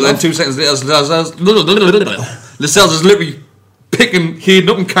 Lascelles does it, and 2 seconds later, Lascelles is literally picking Hayden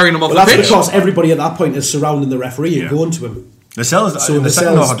up and carrying him off the pitch. That's because everybody at that point is surrounding the referee and going to him. Lascelles, in the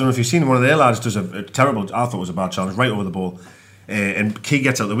second half, I don't know if you've seen, one of their lads does a terrible, I thought it was a bad challenge, right over the ball, and Key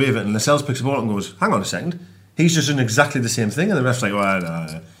gets out the way of it, and Lascelles picks the ball up and goes, hang on a second, he's just doing exactly the same thing, and the ref's like, well,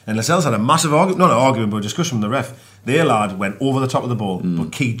 no. And Lascelles had a massive argument, not an argument, but a discussion with the ref. Their lad went over the top of the ball,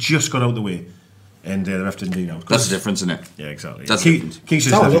 but Key just got out the way, and the ref didn't do that. That's the difference, isn't it? Yeah, exactly. That's Key just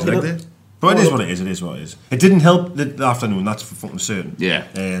left his leg there. But it is what it is what it is. It didn't help the afternoon, that's for fucking certain. Yeah.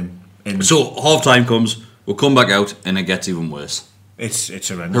 So, half time comes, we'll come back out, and it gets even worse. It's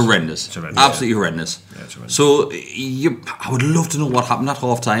horrendous. Horrendous. Absolutely horrendous. Yeah, it's horrendous. So I would love to know what happened at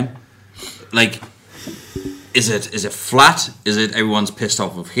half time. Like, is it flat? Is it everyone's pissed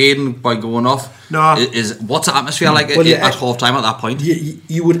off with Hayden by going off? No. What's the atmosphere like at half time at that point?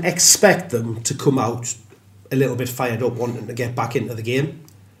 You would expect them to come out a little bit fired up, wanting to get back into the game.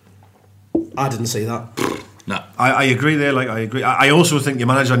 I didn't see that. No, I agree there. Like, I agree. I also think your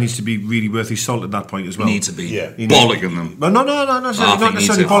manager needs to be really worth his salt at that point as well. He needs to be bollocking them. Well, not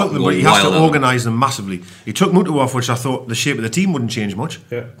necessarily bollocking them, but he has to organise them massively. He took Mutu off, which I thought the shape of the team wouldn't change much,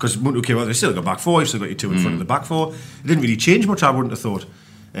 because Mutu came out. They still got back four. You've still got your two in front of the back four. It didn't really change much. I wouldn't have thought.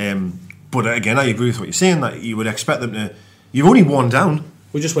 But again, I agree with what you're saying. That you would expect them to. You've only one down.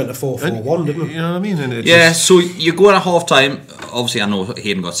 We just went to 4-4-1, didn't we? You know what I mean? And so you go at half time. Obviously, I know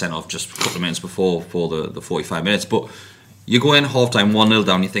Hayden got sent off just a couple of minutes before the 45 minutes, but you go in half time 1-0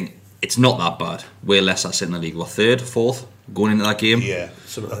 down. You think it's not that bad. We're Leicester sitting in the league, what, third, fourth, going into that game? Yeah,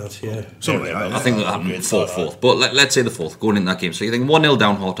 something like that. Yeah, something like that. I think that happened fourth, but let's say the fourth going into that game. So you think 1-0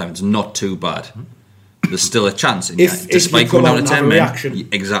 down half time. It's not too bad. There's still a chance, despite going down to 10 men.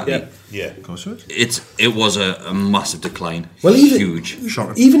 Exactly. Yeah. Of course it was a massive decline. Well, huge.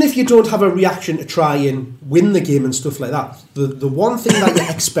 Even if you don't have a reaction to try and win the game and stuff like that, the one thing that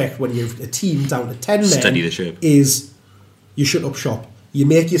you expect when you're a team down to 10 men steady the ship. Is you shut up shop. You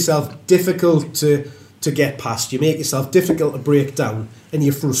make yourself difficult to get past. You make yourself difficult to break down, and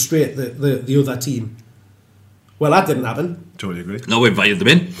you frustrate the other team. Well, that didn't happen. Totally agree. No, we invited them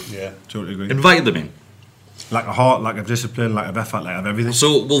in. Yeah, totally agree. Invited them in. Lack of heart, lack of discipline, lack of effort, lack of everything.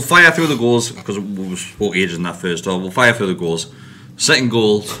 So we'll fire through the goals, because we spoke ages in that first half. We'll fire through the goals. Second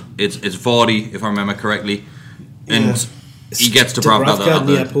goal, it's Vardy, if I remember correctly, and he gets to Bravka at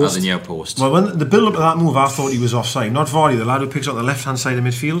the near post. Well, when the build up to that move, I thought he was offside. Not Vardy, the lad who picks up the left hand side of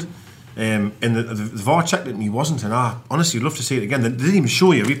midfield. And the VAR checked it and he wasn't. And I honestly would love to see it again. They didn't even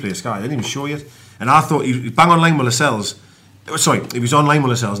show you a replay, Sky. They didn't even show you it. And I thought he was bang on line with Lascelles. Sorry, he was on line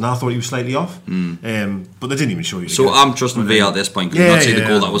with Lascelles, and I thought he was slightly off. But they didn't even show you. So I'm trusting VAR at this point. Because not see the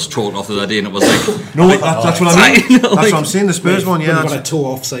goal that was chalked off the other day, and it was like no, that's what I mean. That's what I'm saying. The Spurs one, yeah, that's a toe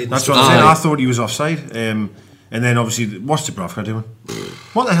offside. That's what I'm saying. I thought he was offside. And then obviously, what's Dubravka doing?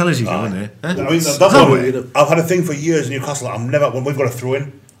 What the hell is he doing there? I mean, that's one, I've had a thing for years in Newcastle. I'm never, when we've got a throw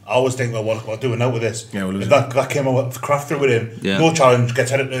in, I always think, well, what do we now with this? Yeah, we'll if that came out with Kraft through with him, no challenge, gets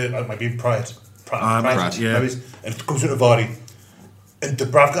headed to, it might be Pratt, yeah. And it comes into Vardy. And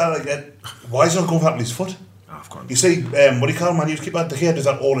Dubravka, like, why is he not going for that with his foot? You see, what do you call him, man? You keep that, the kid does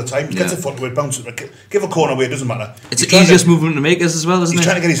that all the time. He gets a foot to it, bounces, give a corner away, it doesn't matter. It's the easiest movement to make as well, isn't it? He's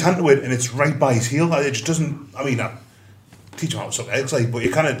trying to get his hand to it, and it's right by his heel. It just doesn't, I mean, teach him how something else, like, but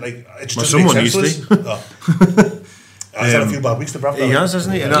you kind of, like, it just doesn't make sense to us. He's had a few bad weeks to Bravka. He has,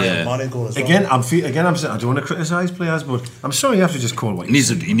 hasn't he? Again, I'm saying, I don't want to criticise players, but I'm sorry you have to just call what he needs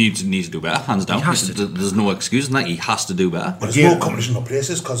to do better, hands down. There's no excuse in that. He has to do better. But there's no competition in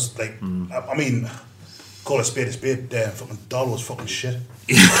places, because, like, I mean, call a spade, fucking Dahl was fucking shit.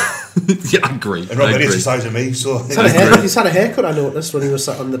 Yeah, I agree. And Rob Elliot's the size of me, so... He's had a haircut, I noticed, when he was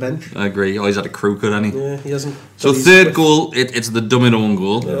sat on the bench. I agree. Oh, he's had a crew cut, hasn't he? Yeah, he hasn't. So third goal, it's the dummy own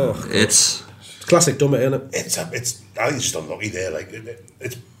goal. Oh, it's classic dummy, isn't it? It's I think it's just unlucky there. Like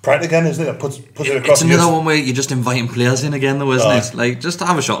it's Pratt again, isn't it? It puts it across. It's another one where you're just inviting players in again, though, isn't it? Like, just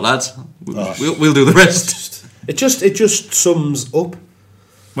have a shot, lads. We'll do the rest. It just sums up.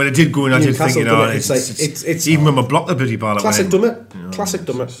 When it did go in, I did think, it's even when we blocked the bloody ball. Classic dummy. Classic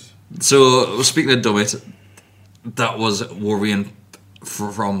dummy. So speaking of dummy, that was worrying.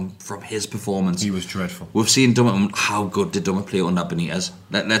 from his performance. He was dreadful. We've seen Dummett. How good did Dummett play under Benitez?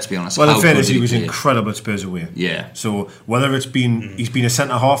 Let's be honest. Well, in fairness, he was incredible at Spurs away. Yeah. So whether it's been he's been a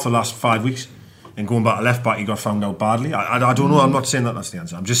centre half the last 5 weeks, and going back to left back, he got found out badly. I don't know. I'm not saying that's the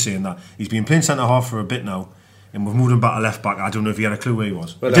answer. I'm just saying that he's been playing centre half for a bit now, and we've moved him back to left back. I don't know if he had a clue where he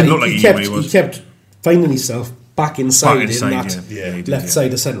was. Well, it didn't look like he knew where he was. He kept finding himself back inside in that he did, left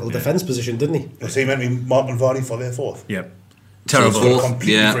side of central defence position, didn't he? Was he meant to be Martin Vardy for their fourth? Yeah. Terrible.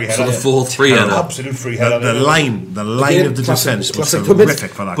 Free header. So the fourth free header. Absolute free header. The line of the defence was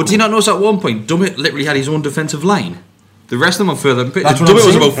horrific for that. But do you not notice at one point, Dummett literally had his own defensive line? The rest of them were further. Dummett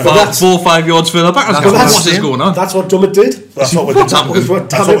was about 4 or 5 yards further back. What's going on? That's what Dummett did. That's what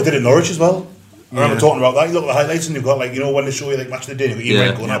we did in Norwich as well. I remember talking about that. You look at the highlights and you've got when they show you match of the day, you've got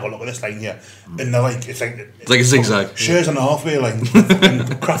Ian going, have a look at this line here, and they're like it's like a zigzag. Shares on the halfway line,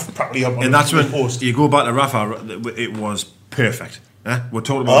 and Kraft practically up. And that's when you go back to Rafa. It was perfect. We're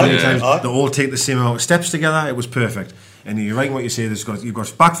talking about many times. They all take the same amount of steps together. It was perfect. And you're right in what you say. You've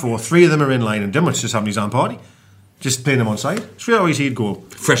got back four. 3 of them are in line, and Dummett's just having his own party, just playing them on side. Straight away he'd go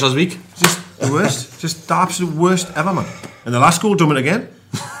fresh as week. Just the worst, just the absolute worst ever, man. And the last goal, Dummett again.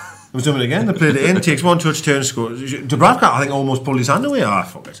 It was Dummett again. They played it in. Takes one touch, turns, scores. Dubravka, I think, almost pulled his hand away.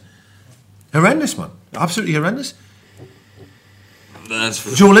 Fuck it. Horrendous, man. Absolutely horrendous.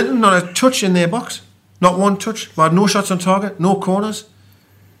 Joe Linton, not a touch in their box. Not one touch. We had no shots on target, no corners.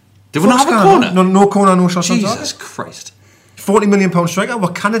 Did we not have a corner? No corner, no shots on target. Jesus Christ. £40 million striker.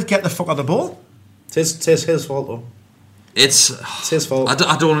 Well, can it get the fuck out of the ball? It's his fault, though. It's his fault.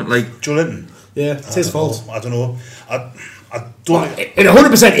 I don't like Joe Linton. Yeah, it's his fault. I don't know. I don't. It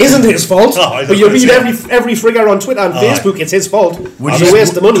 100% isn't his fault. No, but you read every frigger on Twitter and Facebook, it's his fault. Would you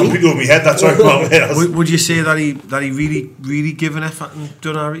waste the money? Completely over my head. That's right. Would you say that he really gave an effort and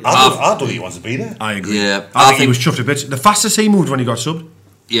done our? I don't think he wants to be there. I agree. Yeah, I think he was chuffed a bit. The fastest he moved when he got subbed.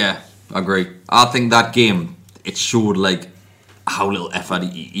 Yeah, I agree. I think that game it showed how little effort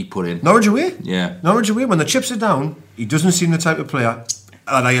he put in. Norwich away. Yeah, Norwich away. When the chips are down, he doesn't seem the type of player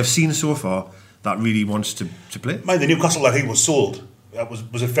that I have seen so far that really wants to play. Mind the Newcastle that he was sold. That was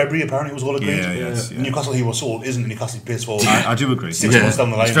it February apparently it was all agreed. Yeah. Newcastle he was sold isn't Newcastle he plays for. I do agree. 6 months down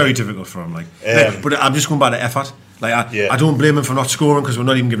the line. It's very difficult for him. But I'm just going back to effort. I don't blame him for not scoring because we're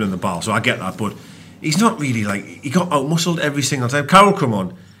not even giving him the ball. So I get that, but he's not really he got out muscled every single time. Carroll come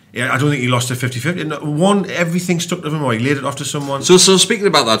on. Yeah, I don't think he lost a 50-50. Everything stuck to him or he laid it off to someone. So speaking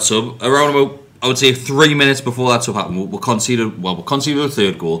about that sub, around about I would say 3 minutes before that sub happened, we conceded a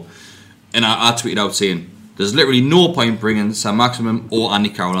third goal. And I tweeted out saying, there's literally no point bringing Sam Maximum or Andy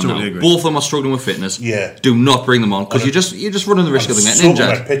Carroll on now. Both of them are struggling with fitness. Yeah. Do not bring them on because you're just running the risk of them getting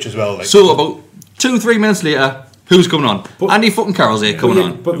injured. Pitch as well, so about 2-3 minutes later, who's coming on? Andy fucking Carroll's here coming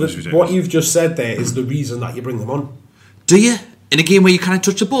on. But what you've just said there is the reason that you bring them on. Do you? In a game where you can't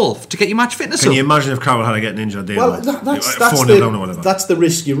touch the ball to get your match fitness up? Can you imagine if Carroll had to get an injured day? Well, that's the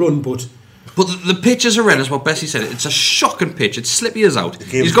risk you run, but the pitch is horrendous. What Bessie said, it's a shocking pitch. It's slippy as out.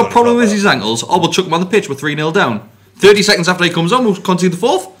 He's got problems with his ankles. We'll chuck him on the pitch. We're 3-0 down. 30 seconds after he comes on, we'll concede the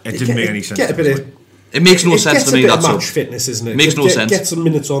fourth. It didn't make any sense. It makes no sense to me. That's match fitness, isn't it? Makes no sense. Get some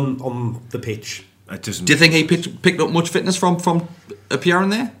minutes on the pitch. Do you think he picked up much fitness from appearing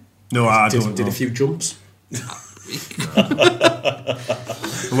there? No, I don't. Did a few jumps.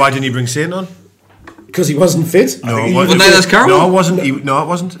 Why didn't he bring Saint on? Because he wasn't fit. No, it wasn't.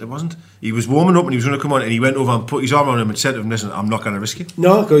 It wasn't. He was warming up and he was going to come on, and he went over and put his arm around him and said to him, "Listen, I'm not going to risk it."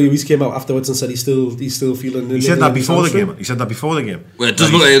 No, he came out afterwards and said he's still feeling. He said that before the game. He said that before the game. Well, it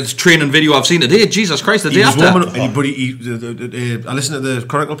doesn't look like it's training video I've seen today. Jesus Christ, the day after. I listened to the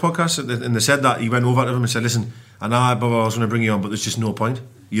Chronicle podcast and they said that he went over to him and said, "Listen, I was going to bring you on, but there's just no point.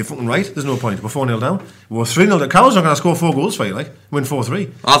 You're fucking right. There's no point. We're 4-0 down. We're 3-0 down. Carroll's not going to score 4 goals for you, win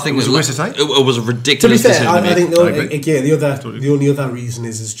 4-3. I think it was a waste of time. It was a ridiculous decision. To be fair, I think the only other reason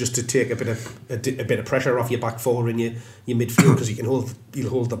is just to take a bit of pressure off your back four in your midfield because you'll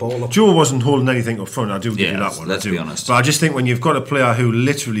hold the ball up. Joe wasn't holding anything up front. I do give you that one. Let's be honest. But I just think when you've got a player who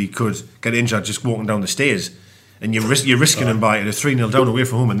literally could get injured just walking down the stairs, and you're risking him by 3-0 down away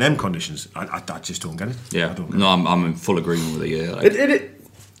from home in them conditions, I just don't get it. Yeah, I'm in full agreement with you.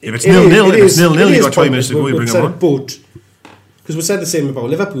 If it's 0-0, you've got 20 minutes to go, you bring him on. But because we said the same about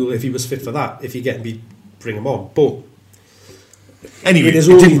Liverpool, if he was fit for that, if you get him, bring him on. But anyway, it's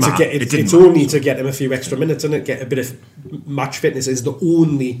only to get him a few extra minutes in it, get a bit of match fitness is the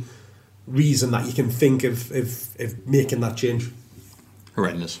only reason that you can think of making that change.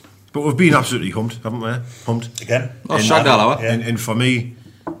 Horrendous. But we've been absolutely humped, haven't we? Humped again. And for me,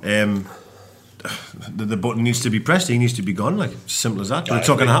 the button needs to be pressed. He needs to be gone. It's simple as that. But it's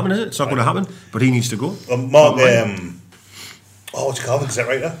not going to happen, is it? It's not going to happen. But he needs to go. Mark, what's it called? Is that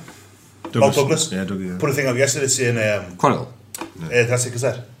right? Mark Douglas. Yeah, Douglas. Put a thing up yesterday saying Chronicle. That's it,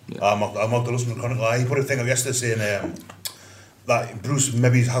 Gazette. Mark Douglas from the Chronicle. He put a thing up yesterday saying that Bruce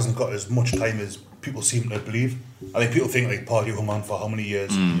maybe hasn't got as much time as people seem to believe. I think people think like Pardew hung on for how many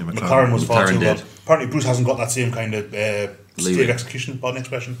years? McLaren was far too long. Apparently Bruce hasn't got that same kind of state of execution, pardon the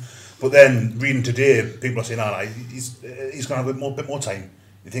expression. But then reading today, people are saying, he's going to have a bit more time.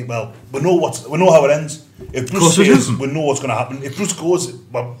 You think, well, we know how it ends. If Bruce stays, we know what's going to happen. If Bruce goes,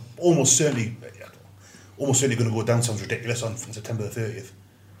 well, almost certainly going to go down. Sounds ridiculous on September the 30th.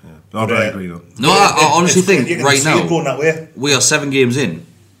 Yeah. But I agree though. No, I honestly think right now going that way. We are 7 games in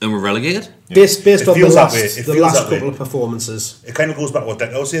and we're relegated. Yeah. Based on the last couple of performances, it kind of goes back to what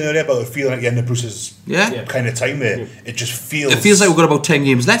Dick was saying earlier about feeling at the end of Bruce's kind of time there. It just feels. It feels like we've got about 10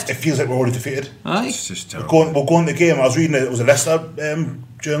 games left. It feels like we're already defeated. Aye. It's just terrible. We're going to the game. I was reading it was a Leicester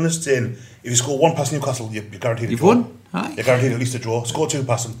journalist saying if you score 1 past Newcastle, you're guaranteed a draw. You've won. Aye. You're guaranteed at least a draw. Score 2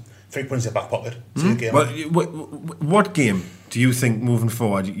 past them, 3 points in your back pocket. Game. Well, what game do you think moving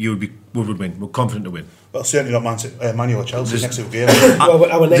forward you would win? We're confident to win. Well, certainly not Man U or Chelsea next to a game.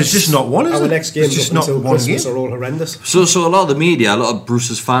 There's just not one, is it? Our next games just up until not Christmas are all horrendous. So a lot of the media, a lot of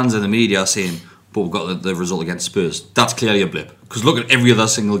Bruce's fans in the media are saying, but we've got the result against Spurs. That's clearly a blip. Because look at every other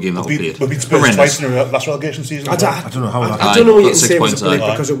single game that we played. We beat Spurs twice in the last relegation season. I don't know how that. I don't know what you can say it was a blip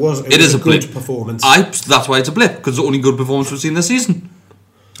because it was a good performance. That's why it's a blip, because it's the only good performance we've seen this season.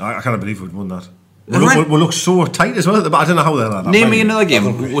 I can't believe we'd won that. We'll look so tight as well, but I don't know how they're like that. Name me another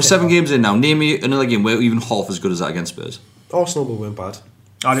game. We're 7 games in now. Name me another game where even half as good as that against Spurs. Arsenal weren't bad.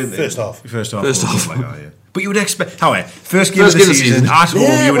 First half. First half. Like that, yeah. But you would expect, first game of the season at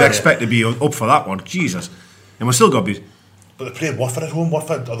home, you would expect to be up for that one. Jesus. And we're still got beat. But they played Watford at home.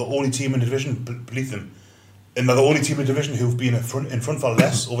 Watford are the only team in the division, believe them. And they're the only team in the division who've been in front for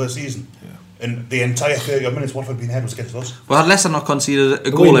less over the season. Yeah. And the entire 30 minutes Watford being ahead was against us. Well, had Leicester not conceded a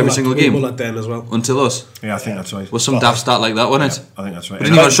goal every single game? We at them as well. Until us. Yeah, I think that's right. Was some daft start like that, wasn't it? I think that's right. But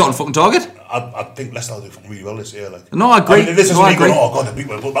didn't you have a shot on fucking target? I think Leicester will do really well this year. No, I agree. This is me going, oh God, they beat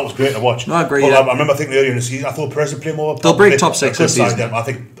well. That was great to watch. No, I agree. But I remember thinking earlier in the season, I thought Perez would play more. They'll break top 6 this season. I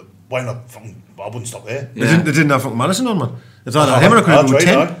think, why not? I wouldn't stop there. Yeah. They didn't have fucking Madison on, man. It's either him or I could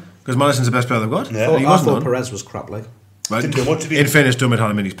have 10. Because Madison's the best player they've got. Yeah. I thought Perez was crap, like. Right. In fairness, Dummett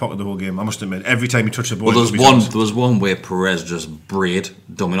had him in his pocket the whole game. I must admit, every time he touched the ball, there was one where Perez just brayed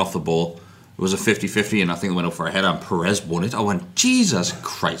Dummett off the ball. It was a 50-50 and I think it went up for a header and Perez won it. I went, Jesus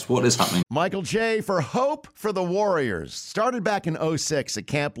Christ, what is happening? Michael J. for Hope for the Warriors. Started back in 2006 at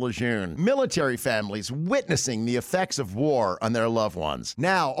Camp Lejeune. Military families witnessing the effects of war on their loved ones.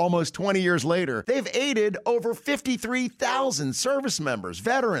 Now, almost 20 years later, they've aided over 53,000 service members,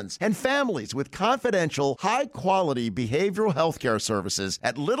 veterans, and families with confidential, high-quality behavioral health care services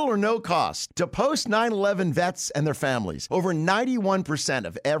at little or no cost to post 9/11 vets and their families. Over 91%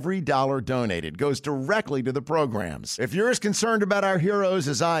 of every dollar donated goes directly to the programs. If you're as concerned about our heroes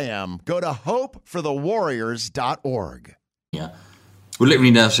as I am, go to hopeforthewarriors.org. Yeah. We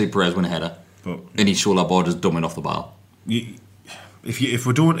literally never see Perez win a header. And he showed our borders dumbing off the ball. If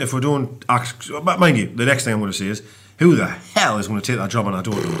we don't act, mind you, the next thing I'm going to say is, who the hell is going to take that job? And I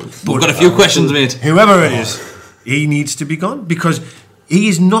don't know. We've got a few questions, mate. Whoever it is, he needs to be gone because he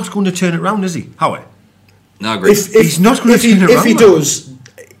is not going to turn it around, is he? Howie? No, I agree. He's not going to turn it around. If he does,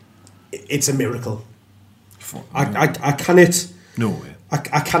 it's a miracle. I cannot. No way. I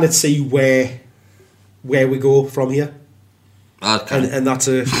cannot see where we go from here. And that's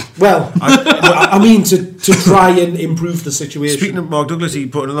a I mean to try and improve the situation. Speaking of Mark Douglas, he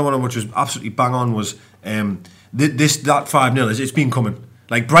put another one on which was absolutely bang on. Was that 5-0? It's been coming.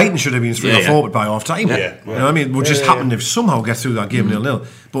 Like Brighton should have been 3 or 4 by half time. You know what I mean? We'll just happen to somehow get through that game 0-0.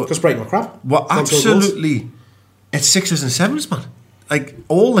 But because Brighton were crap. Well, absolutely, it's 6s and 7s, man. Like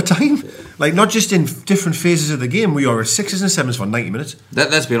all the time, like not just in different phases of the game. We are at 6s and 7s for 90 minutes.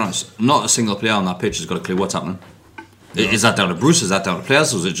 Let's be honest. Not a single player on that pitch has got a clue what's happening. No. Is that down to Bruce? Is that down to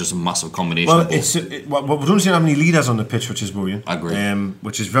players? Or is it just a massive combination? Well, we don't seem to have any leaders on the pitch, which is worrying. I agree.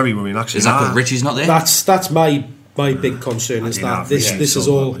 Which is very worrying, actually. Is that because Richie's not there? That's my big concern. Is that this has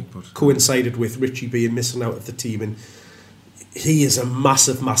all coincided with Richie being missing out of the team and. He is a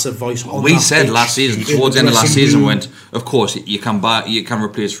massive voice. We said last season, towards the end of last season, of course you can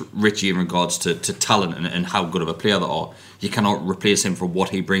replace Richie in regards to talent and how good of a player they are. You cannot replace him for what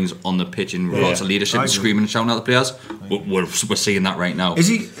he brings on the pitch in regards to leadership and screaming and shouting at the players. We're seeing that right now. Is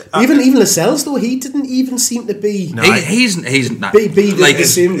he even Lascelles though? He didn't even seem to be. No, he's not like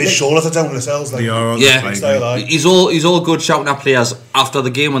his shoulders are down Lascelles. He's all good shouting at players after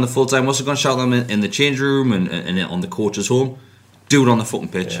the game when the full time. What's he going to shout them in the change room and on the coach's home? do it on the fucking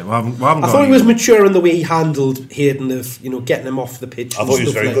pitch. Yeah, we haven't I thought he was mature in the way he handled Hayden of getting him off the pitch. I thought he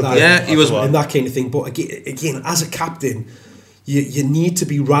was very good. Yeah, he was, and that kind of thing. But again, as a captain, you need to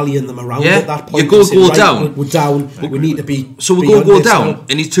be rallying them around at that point. You go down. We're down. We need to be. So we go down,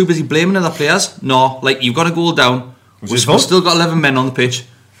 and he's too busy blaming other players. No, like you've got to go down. We've still got 11 men on the pitch.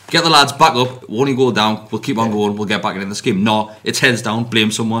 Get the lads back up. Won't he go down? We'll keep on going. We'll get back in the scheme. No, it's heads down.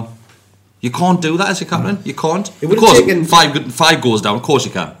 Blame someone. You can't do that as a captain. You can't. Of course, taken, five goes down. Of course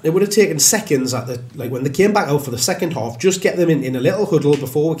you can. It would have taken seconds at when they came back out for the second half. Just get them in a little huddle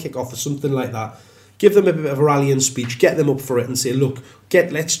before we kick off or something like that. Give them a bit of a rallying speech. Get them up for it and say, look,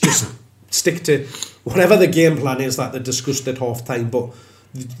 let's just stick to whatever the game plan is that they discussed at half time. But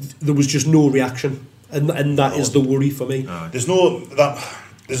there was just no reaction, and that is the worry for me. There's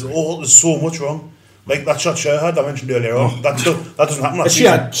so much wrong. Like that shot Sher had, I mentioned earlier on, that doesn't happen last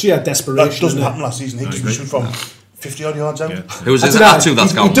season. She had desperation. That doesn't happen last season. He can shoot from 50 odd yards out. Yeah. Who's his attitude?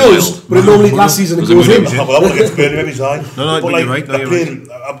 That's gone wild. He does, but it normally last season it goes in. Well, I want to get to Burnley, maybe he's high. No, but like, you're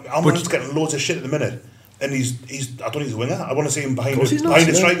right. I'm just getting loads of shit at the minute. And he's I don't think he's a winger. I want to see him behind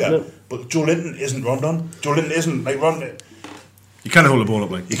the striker. No. But Joe Linton isn't Rondon. Joe Linton isn't like Rondon. You can't hold the ball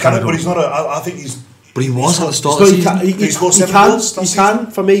up like. He can, but he's not I think he's. But he was at the start of the season. He scored 7 goals. He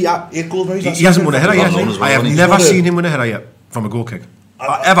can, for me, yeah. 8 goals. He hasn't won a header yet. I have never seen him win a header yet from a goal kick.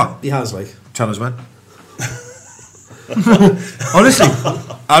 Ever. He has, like. Tell us when.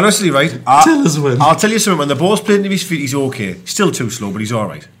 Honestly, right? Tell us when. I'll tell you something. When the ball's playing to his feet, he's okay. Still too slow, but he's all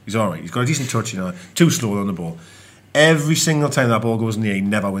right. He's got a decent touch, Too slow on the ball. Every single time that ball goes in the air, he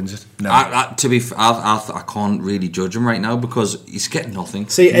never wins it. Never. To be fair, I can't really judge him right now because he's getting nothing.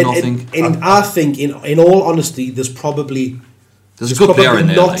 See, nothing. I think, in all honesty, there's a good player in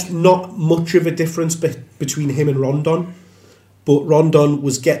there. Not much of a difference between him and Rondon. But Rondon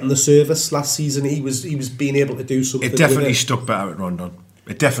was getting the service last season. He was being able to do something. It definitely stuck better at Rondon.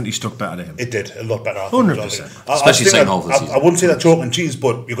 It definitely stuck better to him. It did a lot better. 100%. Especially second half of the season. I wouldn't say that chalk and cheese,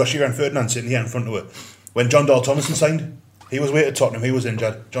 but you've got Shearer and Ferdinand sitting here in front of it. When John Dahl Thomason signed, he was away at Tottenham. He was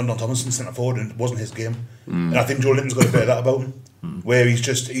injured. John Dahl Thomason centre forward, and it wasn't his game. And I think Joe Linton's got a bit of that about him, where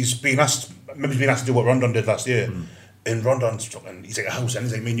he's been asked to do what Rondon did last year. And Rondon's he's like a house, and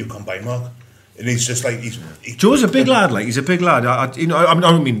he's like me and you combine, Mark. And he's just like Joe's a big lad. Like he's a big lad. I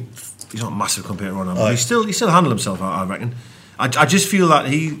mean, he's not massive compared to Rondon, but he still handled himself. I reckon. I just feel that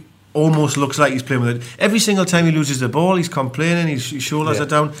he almost looks like he's playing with it. Every single time he loses the ball, he's complaining. His shoulders are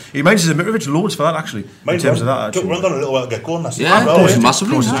down. He reminds us of Mitrovic loads for that actually. In terms of that, took Rondon a little while to get going. Massively.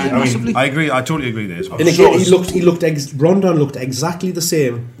 I agree. I totally agree there as well. And again, Rondon looked exactly the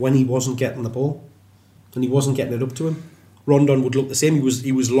same when he wasn't getting the ball, and he wasn't getting it up to him. Rondon would look the same.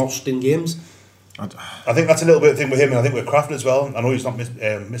 He was lost in games. I think that's a little bit of a thing with him, and I think with Kraft as well. I know he's not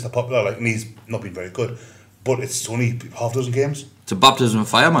Mr. Popular, and he's not been very good, but it's only half dozen games. It's a baptism of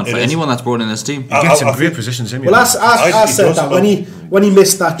fire, man, for anyone that's brought in this team. He gets in great positions. Well, I said that when he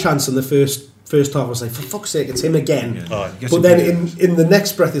missed that chance in the first half, I was like, for fuck's sake, it's him again. But then in the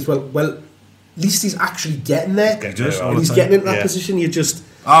next breath as well, at least he's actually getting there. He's getting into that position. You just.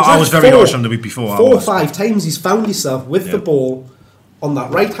 I was very harsh on the week before. 4 or 5 times he's found himself with the ball on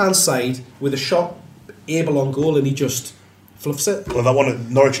that right hand side with a shot able on goal, and he just fluffs it. Well, that one at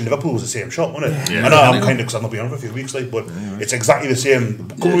Norwich and Liverpool was the same shot, wasn't it? Yeah. I know I'm kind of because I've not been on for a few weeks, but it's exactly the same.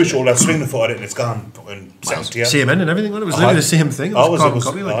 Come with shoulder, swing the foot at it, and it's gone. Same end and everything. It was literally the same thing. I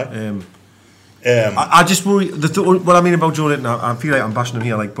just worry. What I mean about Joe Linton, I feel like I'm bashing him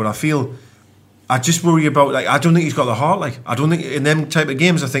here, but I just worry about I don't think he's got the heart. I don't think in them type of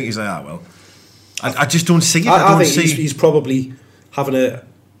games. I think he's like I just don't see it. I think he's probably having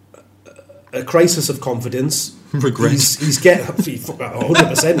a crisis of confidence. Regret. He's getting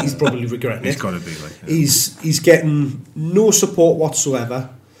 100%. He's probably regretting it. He's got to be He's getting no support whatsoever.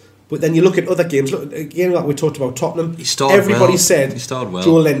 But then you look at other games. Look again, like we talked about Tottenham. Everybody said he started well.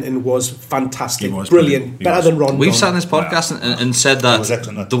 Joe Linton was fantastic, brilliant, better than Rondon. We've sat in this podcast and said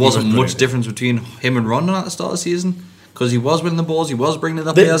that there wasn't much difference between him and Rondon at the start of the season because he was winning the balls, he was bringing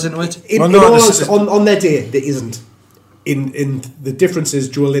the players into it. On their day, there isn't. In the difference is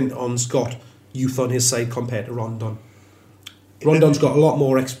Joe Linton's got youth on his side compared to Rondon. Rondon's got a lot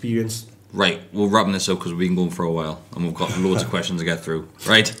more experience. Right, we're wrapping this up because we've been going for a while and we've got loads of questions to get through.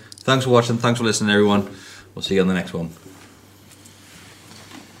 Right, thanks for watching, thanks for listening, everyone. We'll see you on the next one.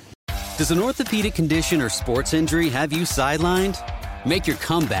 Does an orthopedic condition or sports injury have you sidelined? Make your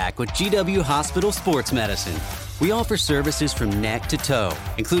comeback with GW Hospital Sports Medicine. We offer services from neck to toe,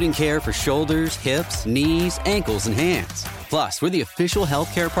 including care for shoulders, hips, knees, ankles, and hands. Plus, we're the official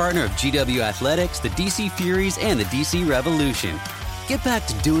healthcare partner of GW Athletics, the DC Furies, and the DC Revolution. Get back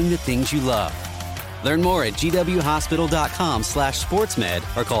to doing the things you love. Learn more at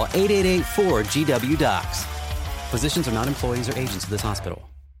gwhospital.com/sportsmed or call 888-4GW-DOCS. Physicians are not employees or agents of this hospital.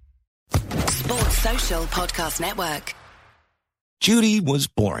 Sports Social Podcast Network. Judy was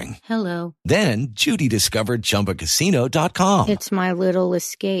boring. Hello. Then Judy discovered ChumbaCasino.com. It's my little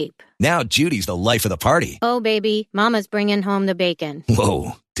escape. Now Judy's the life of the party. Oh, baby, mama's bringing home the bacon.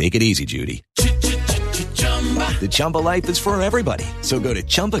 Whoa, take it easy, Judy. The Chumba life is for everybody. So go to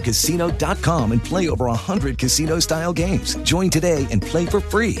ChumbaCasino.com and play over 100 casino-style games. Join today and play for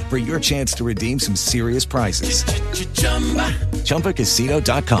free for your chance to redeem some serious prizes.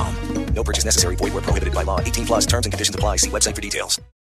 ChumbaCasino.com. No purchase necessary. Void where prohibited by law. 18+ terms and conditions apply. See website for details.